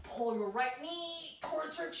 pull your right knee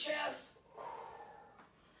towards your chest.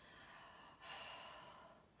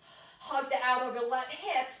 Hug the out of your left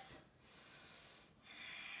hips.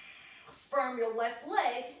 Firm your left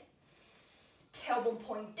leg. Tailbone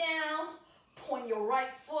point down. Point your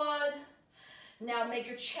right foot. Now make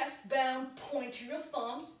your chest bone, point to your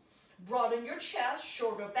thumbs, broaden your chest,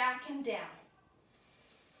 shoulder back and down.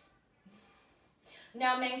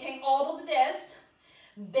 Now maintain all of this.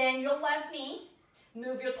 Bend your left knee,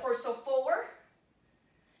 move your torso forward.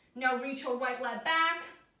 Now reach your right leg back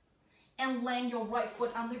and land your right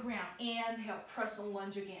foot on the ground. Inhale, press and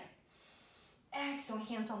lunge again. Exhale,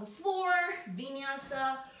 hands on the floor,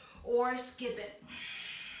 vinyasa, or skip it.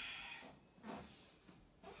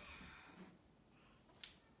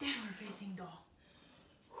 Downward facing dog.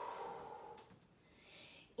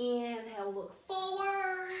 Inhale, look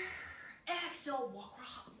forward. Exhale, walk or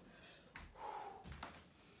hop.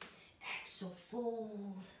 Exhale,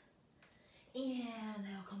 fold.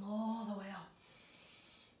 Inhale, come all the way up.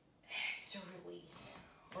 Exhale, release.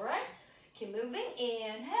 All right, keep moving.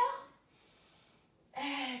 Inhale.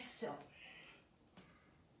 Exhale.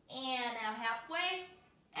 And now halfway.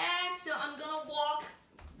 Exhale, I'm gonna walk.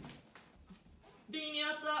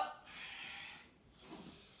 Vinyasa.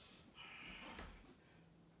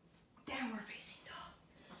 Downward facing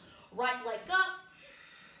dog. Right leg up.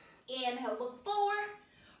 Inhale, look forward.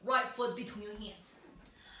 Right foot between your hands.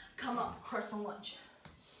 Come up, crescent lunge.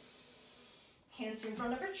 Hands in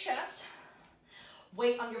front of your chest.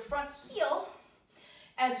 Weight on your front heel.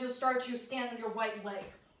 As you start to stand on your right leg,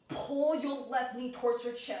 pull your left knee towards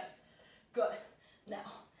your chest. Good.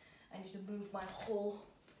 Now, I need to move my whole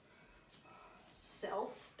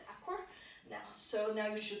self backward. Now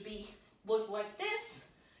you should look like this.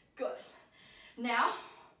 Good. Now,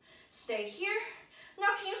 stay here. Now,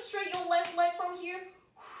 can you straighten your left leg from here?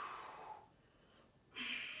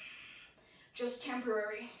 Just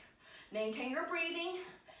temporary. Maintain your breathing.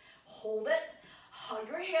 Hold it. Hug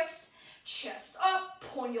your hips. Chest up.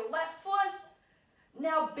 Point your left foot.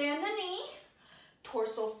 Now bend the knee.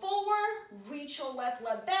 Torso forward. Reach your left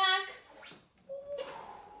leg back.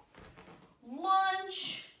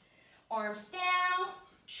 Lunge. Arms down.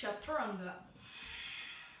 Chaturanga.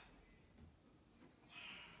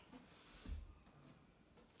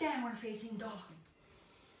 Downward facing dog.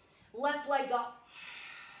 Left leg up.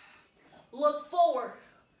 Look forward.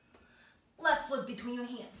 Left foot between your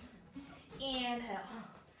hands. Inhale.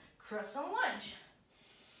 Crescent lunge.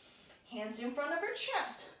 Hands in front of your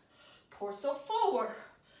chest. Torso forward.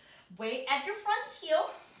 Weight at your front heel.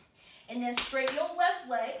 And then straighten your left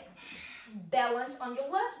leg. Balance on your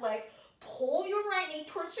left leg. Pull your right knee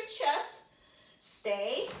towards your chest.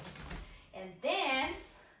 Stay. And then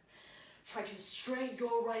try to straighten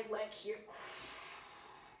your right leg here.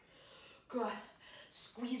 Good.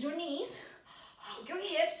 Squeeze your knees. Hug your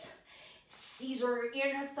hips. Scissor your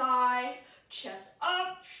inner thigh. Chest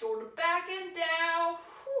up. Shoulder back and down.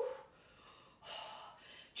 Whew.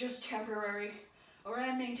 Just temporary. All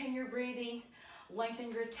right, maintain your breathing.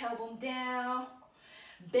 Lengthen your tailbone down.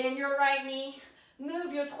 Bend your right knee.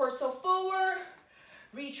 Move your torso forward.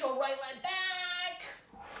 Reach your right leg back.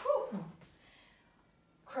 Whew.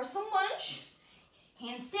 Crescent lunge.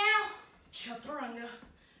 Hands down. Chaturanga.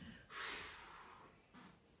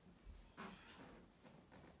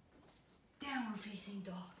 Downward facing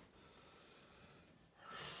dog.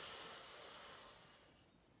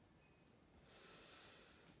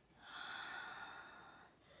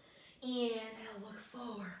 Inhale, look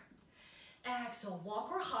forward. Exhale,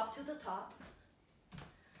 walk or hop to the top.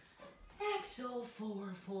 Exhale,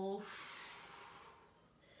 forward fold.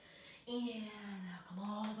 Inhale, come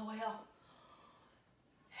all the way up.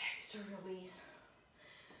 Exhale, release.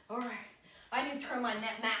 All right, I need to turn my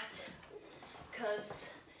mat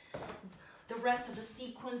because the rest of the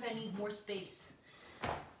sequence, I need more space. You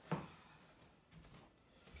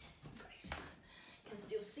guys can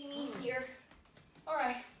still see me here. All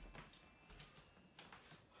right.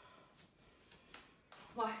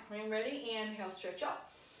 All right, when you're ready, inhale, stretch up.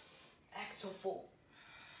 Exhale, fold.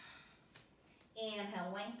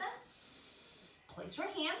 Inhale, lengthen. Place your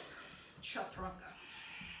hands, chaturanga.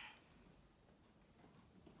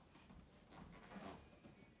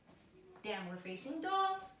 Downward facing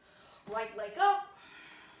dog. Right leg up.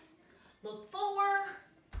 Look forward.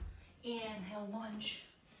 Inhale, lunge.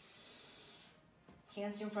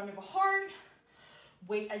 Hands in front of your heart.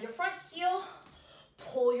 Weight at your front heel.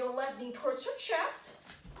 Pull your left knee towards your chest.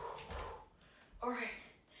 All right.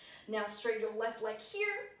 Now straighten your left leg here.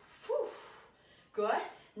 Whew. Good.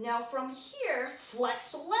 Now from here,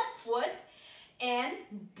 flex your left foot and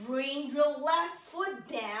bring your left foot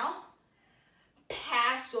down.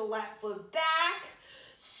 Pass your left foot back.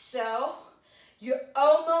 So you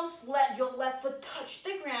almost let your left foot touch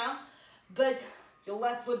the ground, but your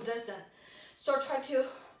left foot doesn't. So try to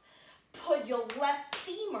put your left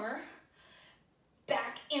femur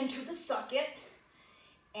back into the socket,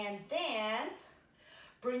 and then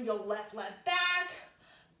Bring your left leg back.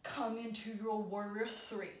 Come into your warrior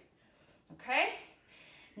three. Okay?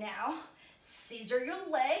 Now, scissor your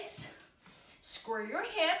legs. Square your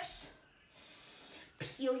hips.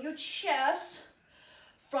 Peel your chest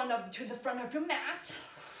to the front of your mat.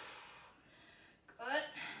 Good.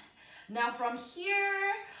 Now from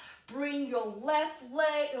here, bring your left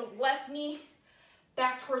knee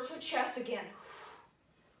back towards your chest again.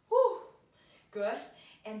 Whew. Good.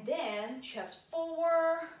 And then chest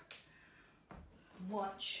forward,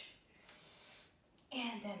 lunge.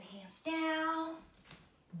 And then hands down,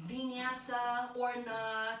 vinyasa or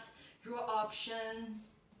not, your options.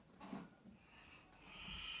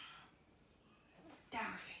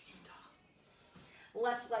 Downward facing dog.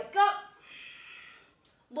 Left leg up,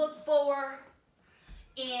 look forward,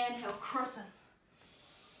 inhale, crescent.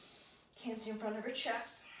 Hands in front of your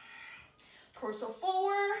chest. Torso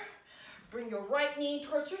forward, bring your right knee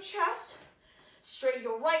towards your chest. Straighten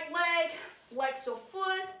your right leg, flex your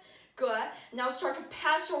foot. Good. Now start to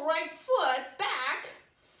pass your right foot back.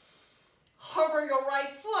 Hover your right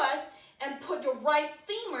foot and put your right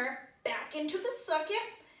femur back into the socket.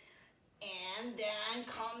 And then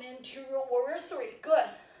come into your warrior three. Good.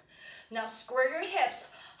 Now square your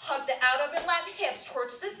hips. Hug the out of your left hips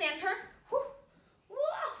towards the center. Woo. Woo.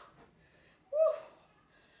 Woo.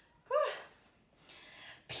 Good.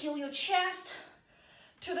 Peel your chest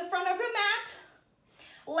to the front of your mat.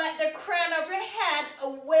 Let the crown of your head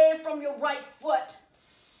away from your right foot.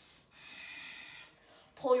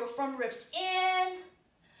 Pull your front ribs in.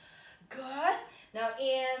 Good. Now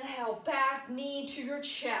inhale, back knee to your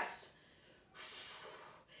chest.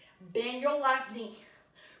 Bend your left knee.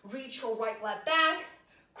 Reach your right leg back.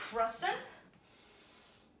 Crescent.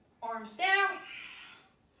 Arms down.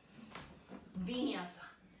 Vinyasa.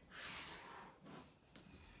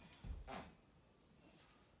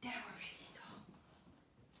 Downward facing dog.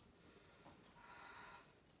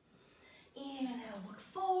 Inhale, look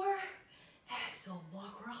forward. Exhale,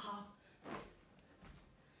 walk or hop.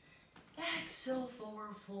 Exhale,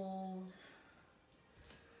 forward fold.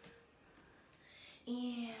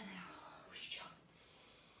 Inhale, reach up.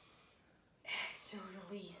 Exhale,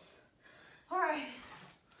 release. All right.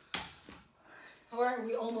 All right,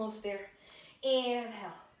 we almost there.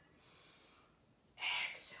 Inhale.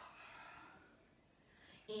 Exhale.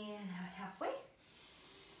 Inhale, halfway.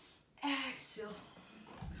 Exhale.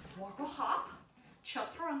 Walk or hop.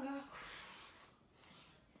 Chaturanga.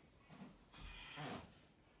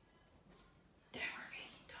 Downward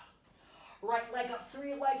facing dog. Right leg up,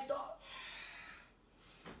 3 legs dog.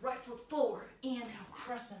 Right foot forward. Inhale,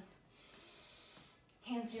 crescent.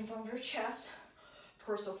 Hands in front of your chest.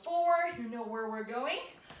 Torso forward. You know where we're going.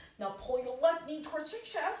 Now pull your left knee towards your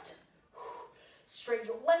chest. Straighten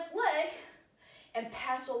your left leg. And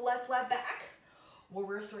pass your left leg back.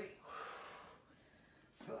 Warrior three.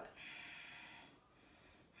 Good.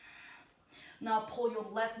 Now pull your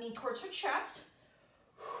left knee towards your chest.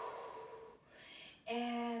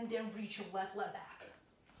 And then reach your left leg back.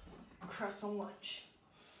 Crescent lunge.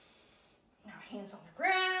 Now hands on the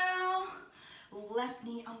ground. Left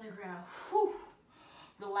knee on the ground. Whew.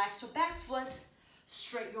 Relax your back foot.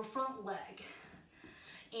 Straighten your front leg.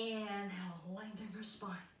 Inhale, lengthen your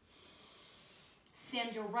spine.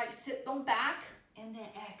 Send your right sit bone back. And then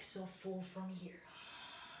exhale, fold from here.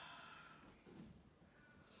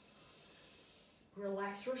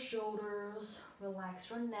 Relax your shoulders. Relax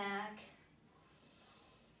your neck.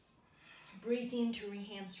 Breathe into your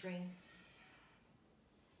hamstring.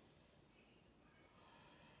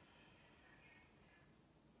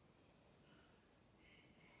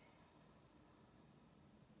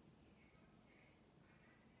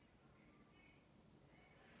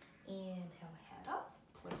 Inhale, head up.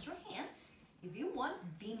 Place your hands. If you want,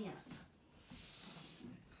 vinyasa.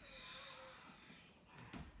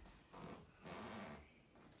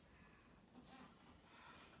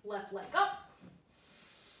 Left leg up.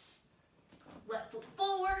 Left foot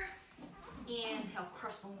forward. Inhale,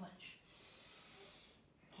 crescent lunge.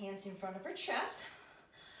 Hands in front of your chest.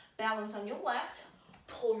 Balance on your left.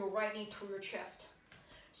 Pull your right knee to your chest.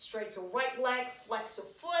 Straighten your right leg. Flex your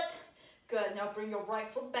foot. Good. Now bring your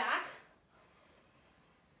right foot back.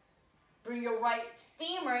 Bring your right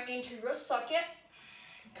femur into your socket.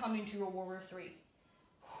 Come into your warrior three.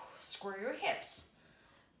 Square your hips.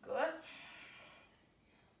 Good.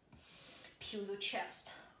 Peel your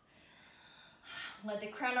chest. Let the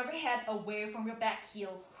crown of your head away from your back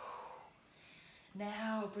heel.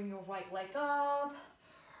 Now bring your right leg up.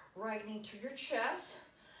 Right knee to your chest.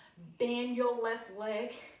 Bend your left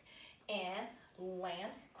leg and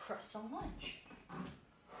land crescent lunge.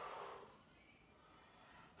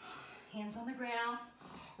 Hands on the ground,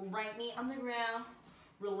 right knee on the ground.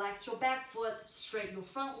 Relax your back foot, straighten your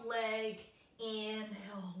front leg.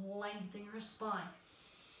 Inhale, lengthen your spine.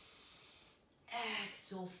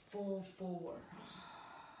 Exhale, fold forward.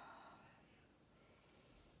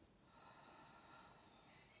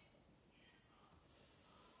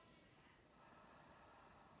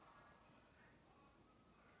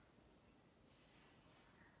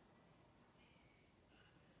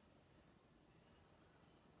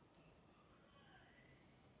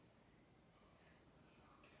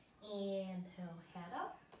 Inhale, head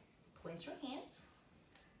up. Place your hands.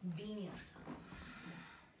 Vinyasa.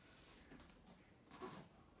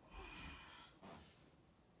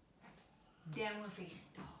 Downward facing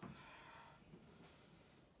dog.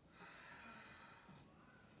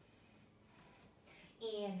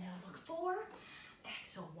 Inhale, look forward.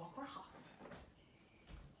 Exhale, walk or hop.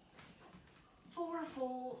 Forward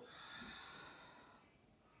fold.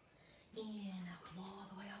 Inhale, come all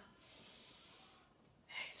the way up.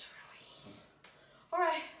 Exhale, release. All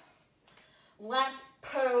right. Last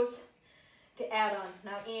pose to add on.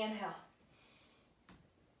 Now inhale.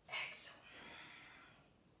 Exhale.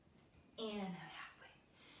 Inhale, halfway.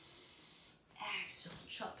 Exhale,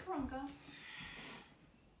 chaturanga.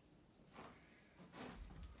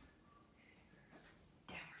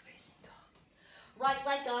 Downward facing dog. Right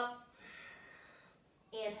leg up.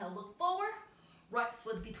 Inhale, look forward. Right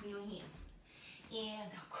foot between your hands.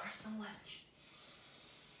 Inhale, crescent lunge.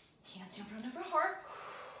 Hands in front of your heart.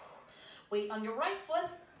 Weight on your right foot.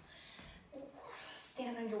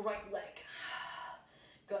 Stand on your right leg.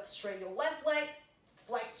 Go straight your left leg.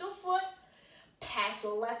 Flex your foot. Pass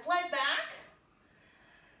your left leg back.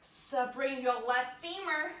 Separate your left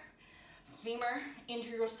femur into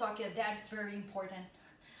your socket. That is very important.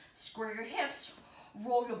 Square your hips.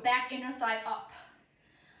 Roll your back inner thigh up.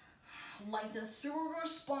 Lengthen through your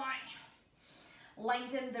spine.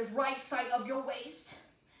 Lengthen the right side of your waist.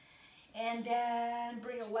 And then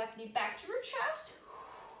bring your left knee back to your chest.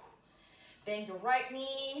 Bend your right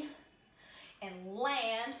knee and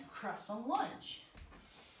land crescent lunge.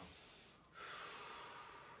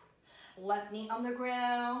 Left knee on the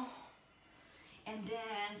ground. And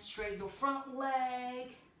then straighten your front leg.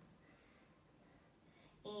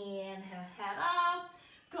 Inhale, head up.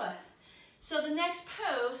 Good. So the next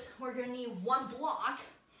pose, we're gonna need one block.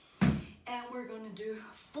 And we're gonna do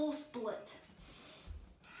full split.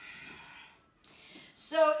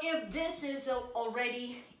 So if this is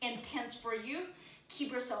already intense for you,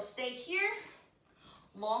 keep yourself, stay here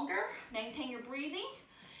longer, maintain your breathing.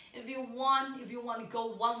 If you want to go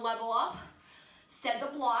one level up, set the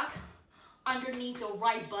block underneath the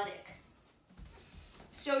right buttock.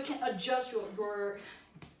 So you can adjust your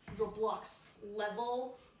blocks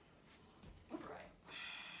level. All right.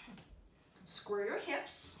 Square your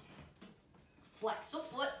hips, flex your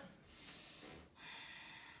foot.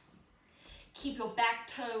 Keep your back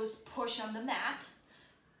toes pushed on the mat.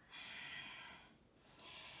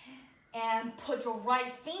 And put your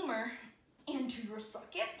right femur into your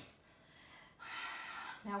socket.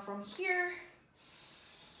 Now from here,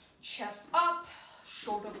 chest up,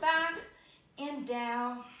 shoulder back, and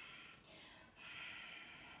down.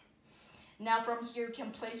 Now from here, you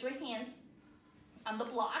can place your hands on the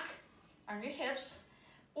block, on your hips,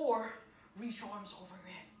 or reach your arms over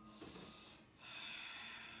your head.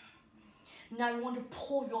 Now you want to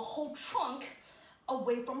pull your whole trunk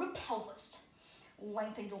away from your pelvis.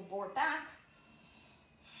 Lengthen your lower back.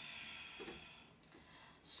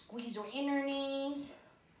 Squeeze your inner knees.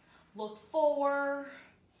 Look forward.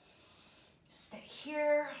 Stay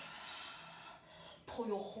here. Pull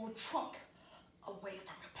your whole trunk away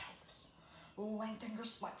from your pelvis. Lengthen your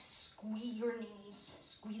spine. Squeeze your knees.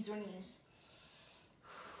 Squeeze your knees.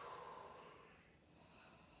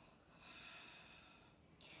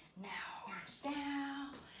 Now, arms down,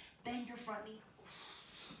 bend your front knee.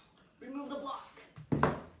 Remove the block.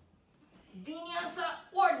 Vinyasa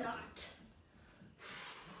or not.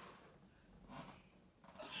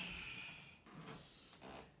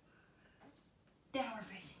 Downward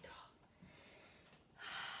facing dog.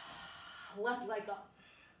 Left leg up.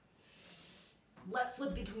 Left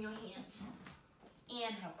foot between your hands.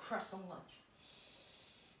 Inhale, crescent lunge.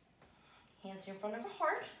 Hands in front of your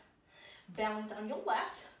heart. Balance on your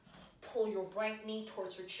left. Pull your right knee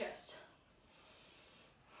towards your chest.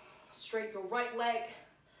 Straighten your right leg.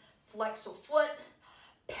 Flex your foot.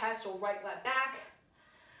 Pass your right leg back.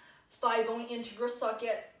 Thigh bone into your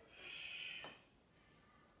socket.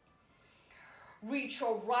 Reach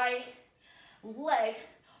your right leg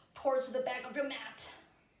towards the back of your mat.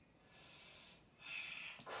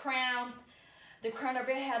 The crown of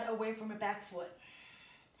your head away from your back foot.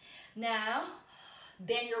 Now,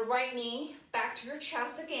 bend your right knee back to your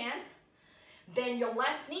chest again. Bend your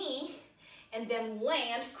left knee and then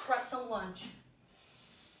land crescent lunge.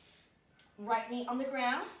 Right knee on the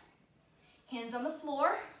ground, hands on the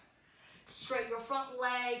floor. Straighten your front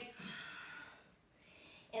leg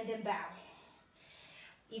and then bow.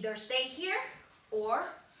 Either stay here or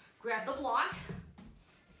grab the block,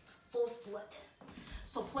 full split.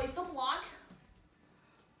 So place a block.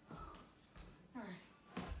 All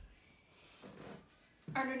right.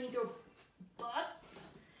 Underneath your butt,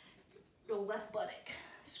 your left buttock.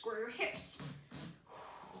 Square your hips.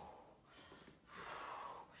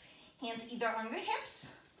 Hands either on your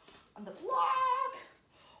hips, on the block,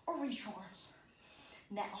 or reach your arms.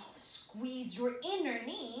 Now, squeeze your inner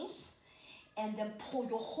knees and then pull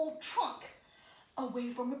your whole trunk away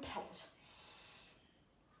from your pelvis.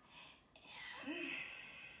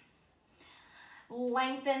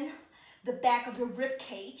 Lengthen the back of your rib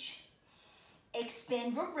cage.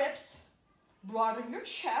 Expand your ribs. Broaden your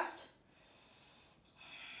chest.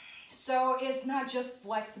 So it's not just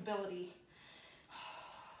flexibility.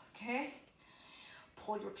 Okay?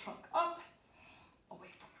 Pull your trunk up, away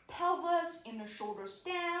from your pelvis, inner shoulders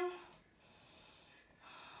down.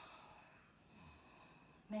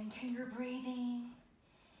 Maintain your breathing.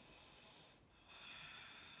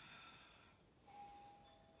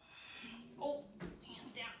 Oh,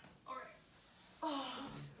 hands down. All right. Oh,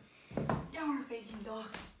 downward facing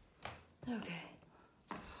dog. Okay.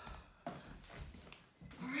 All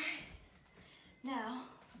right. Now,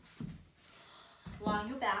 lie on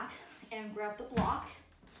your back and grab the block.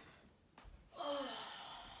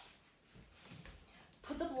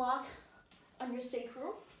 Put the block on your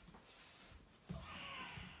sacrum.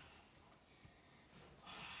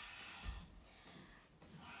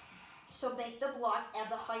 So make the block at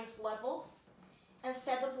the highest level and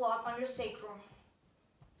set the block on your sacrum.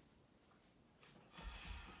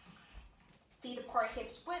 Feet apart,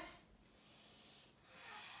 hips width.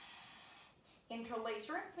 Interlace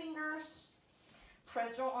your fingers.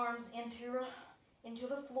 Press your arms into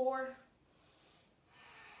the floor.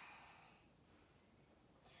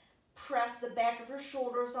 Press the back of your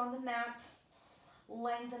shoulders on the mat.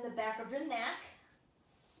 Lengthen the back of your neck.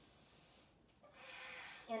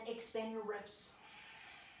 And expand your ribs.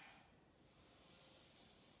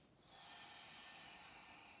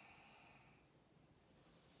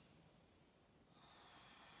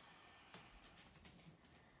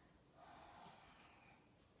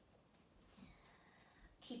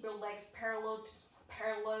 Keep your legs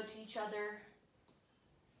parallel to each other.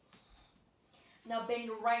 Now bend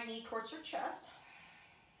your right knee towards your chest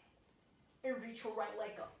and reach your right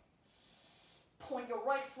leg up. Point your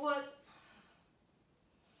right foot.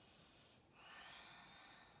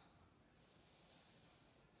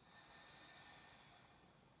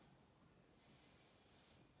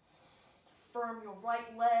 Firm your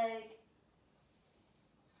right leg.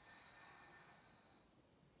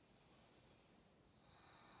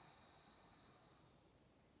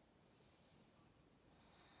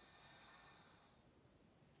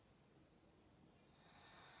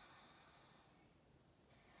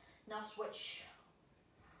 Now switch.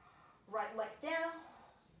 Right leg down.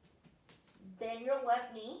 Bend your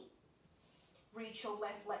left knee. Reach your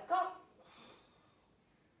left leg up.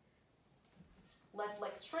 Left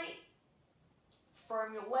leg straight.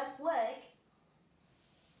 Firm your left leg.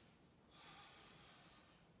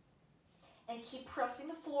 And keep pressing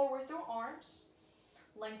the floor with your arms.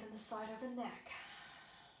 Lengthen the side of your neck.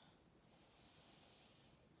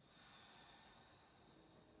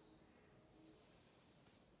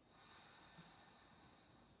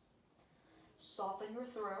 Soften your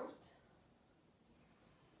throat.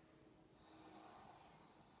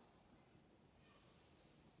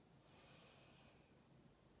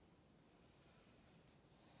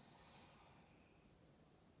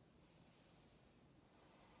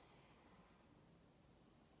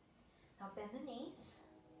 Now bend the knees,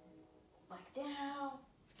 leg down,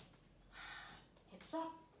 hips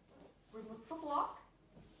up, remove the block,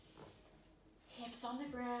 hips on the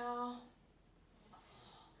ground,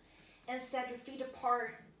 and set your feet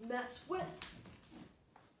apart, mat's width.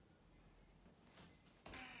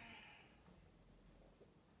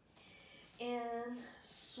 And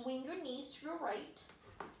swing your knees to your right,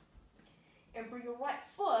 and bring your right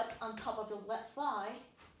foot on top of your left thigh.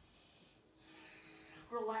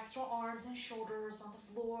 Relax your arms and shoulders on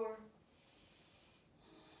the floor.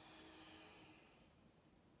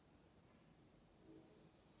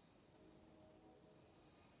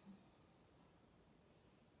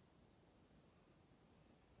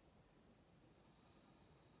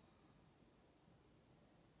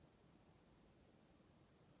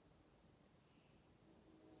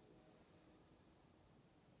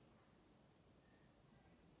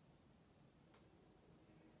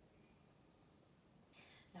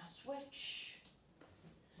 Now switch.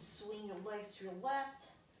 Swing your legs to your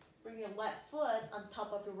left. Bring your left foot on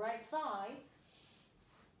top of your right thigh.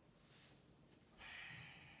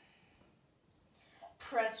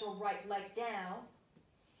 Press your right leg down.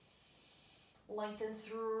 Lengthen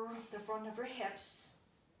through the front of your hips.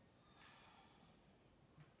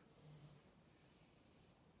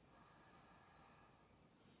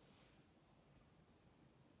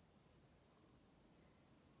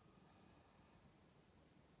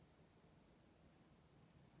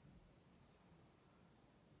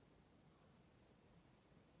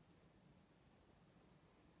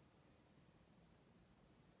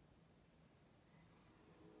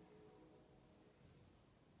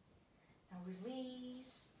 Now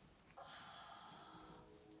release.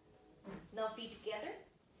 Now feet together.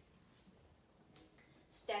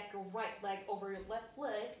 Stack your right leg over your left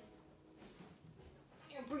leg.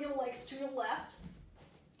 And bring your legs to your left.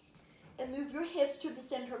 And move your hips to the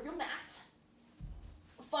center of your mat.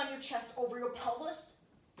 Find your chest over your pelvis.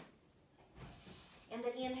 And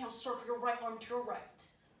then inhale, circle your right arm to your right.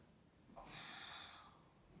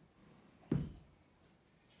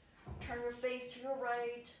 Turn your face to your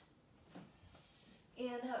right.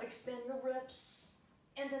 Inhale, expand your ribs.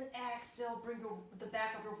 And then exhale, bring the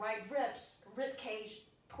back of your right rib cage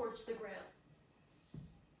towards the ground.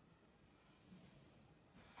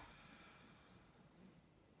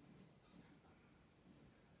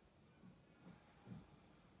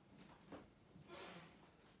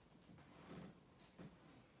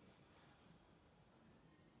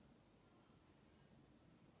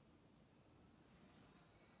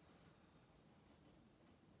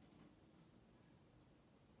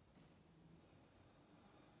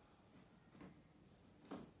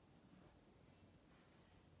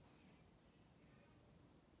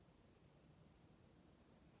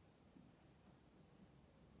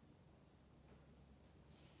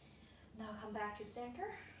 Now come back to center.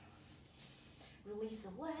 Release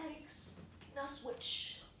the legs. Now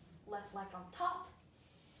switch. Left leg on top.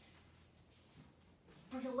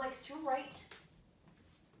 Bring your legs to your right.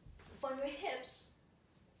 Find your hips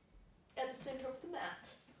at the center of the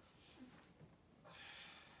mat.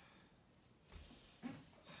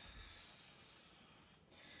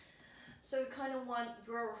 So you kind of want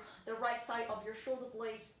the right side of your shoulder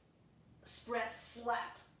blades spread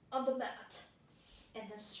flat on the mat. And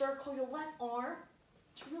then circle your left arm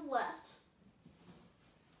to your left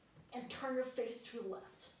and turn your face to your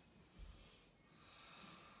left.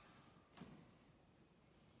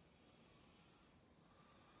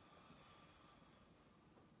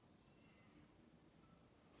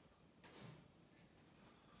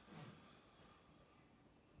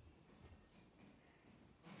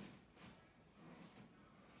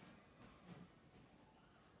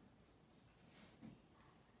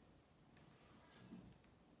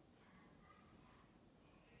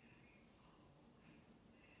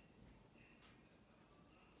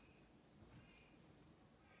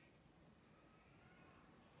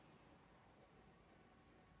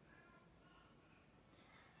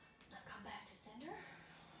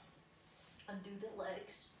 Undo the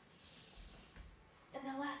legs. And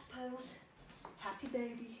the last pose, happy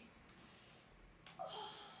baby.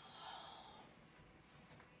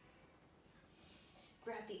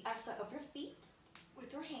 Grab the outside of your feet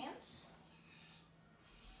with your hands.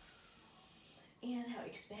 Inhale,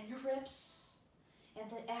 expand your ribs.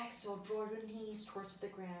 And then exhale, draw your knees towards the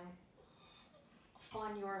ground.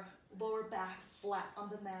 Find your lower back flat on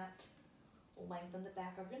the mat. Lengthen the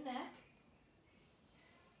back of your neck.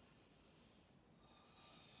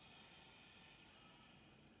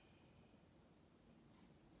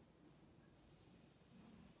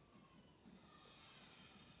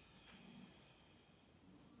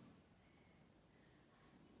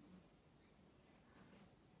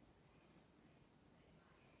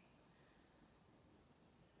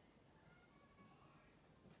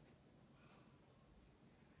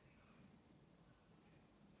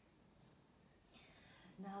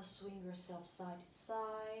 Now swing yourself side to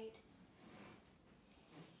side.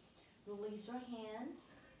 Release your hand.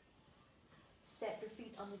 Set your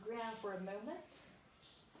feet on the ground for a moment.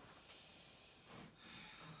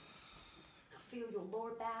 Now feel your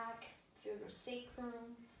lower back. Feel your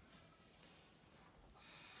sacrum.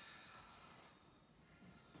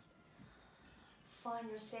 Find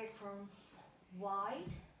your sacrum wide,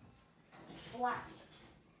 flat.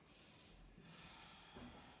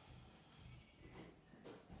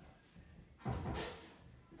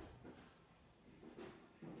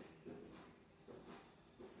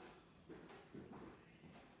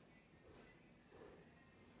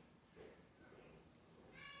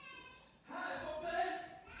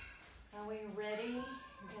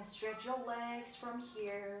 Extend your legs from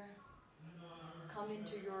here. Come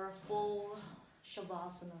into your full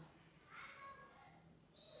Shavasana.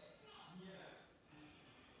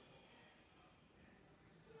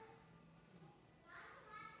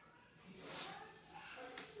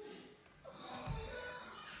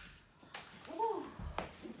 Woo.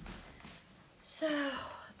 So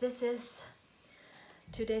this is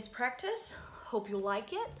today's practice. Hope you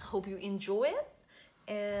like it. Hope you enjoy it.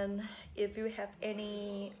 And if you have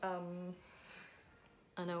any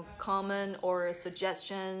I know, comment or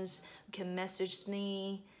suggestions, you can message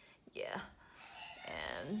me. Yeah.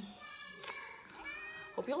 And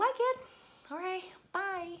hope you like it. All right.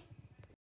 Bye.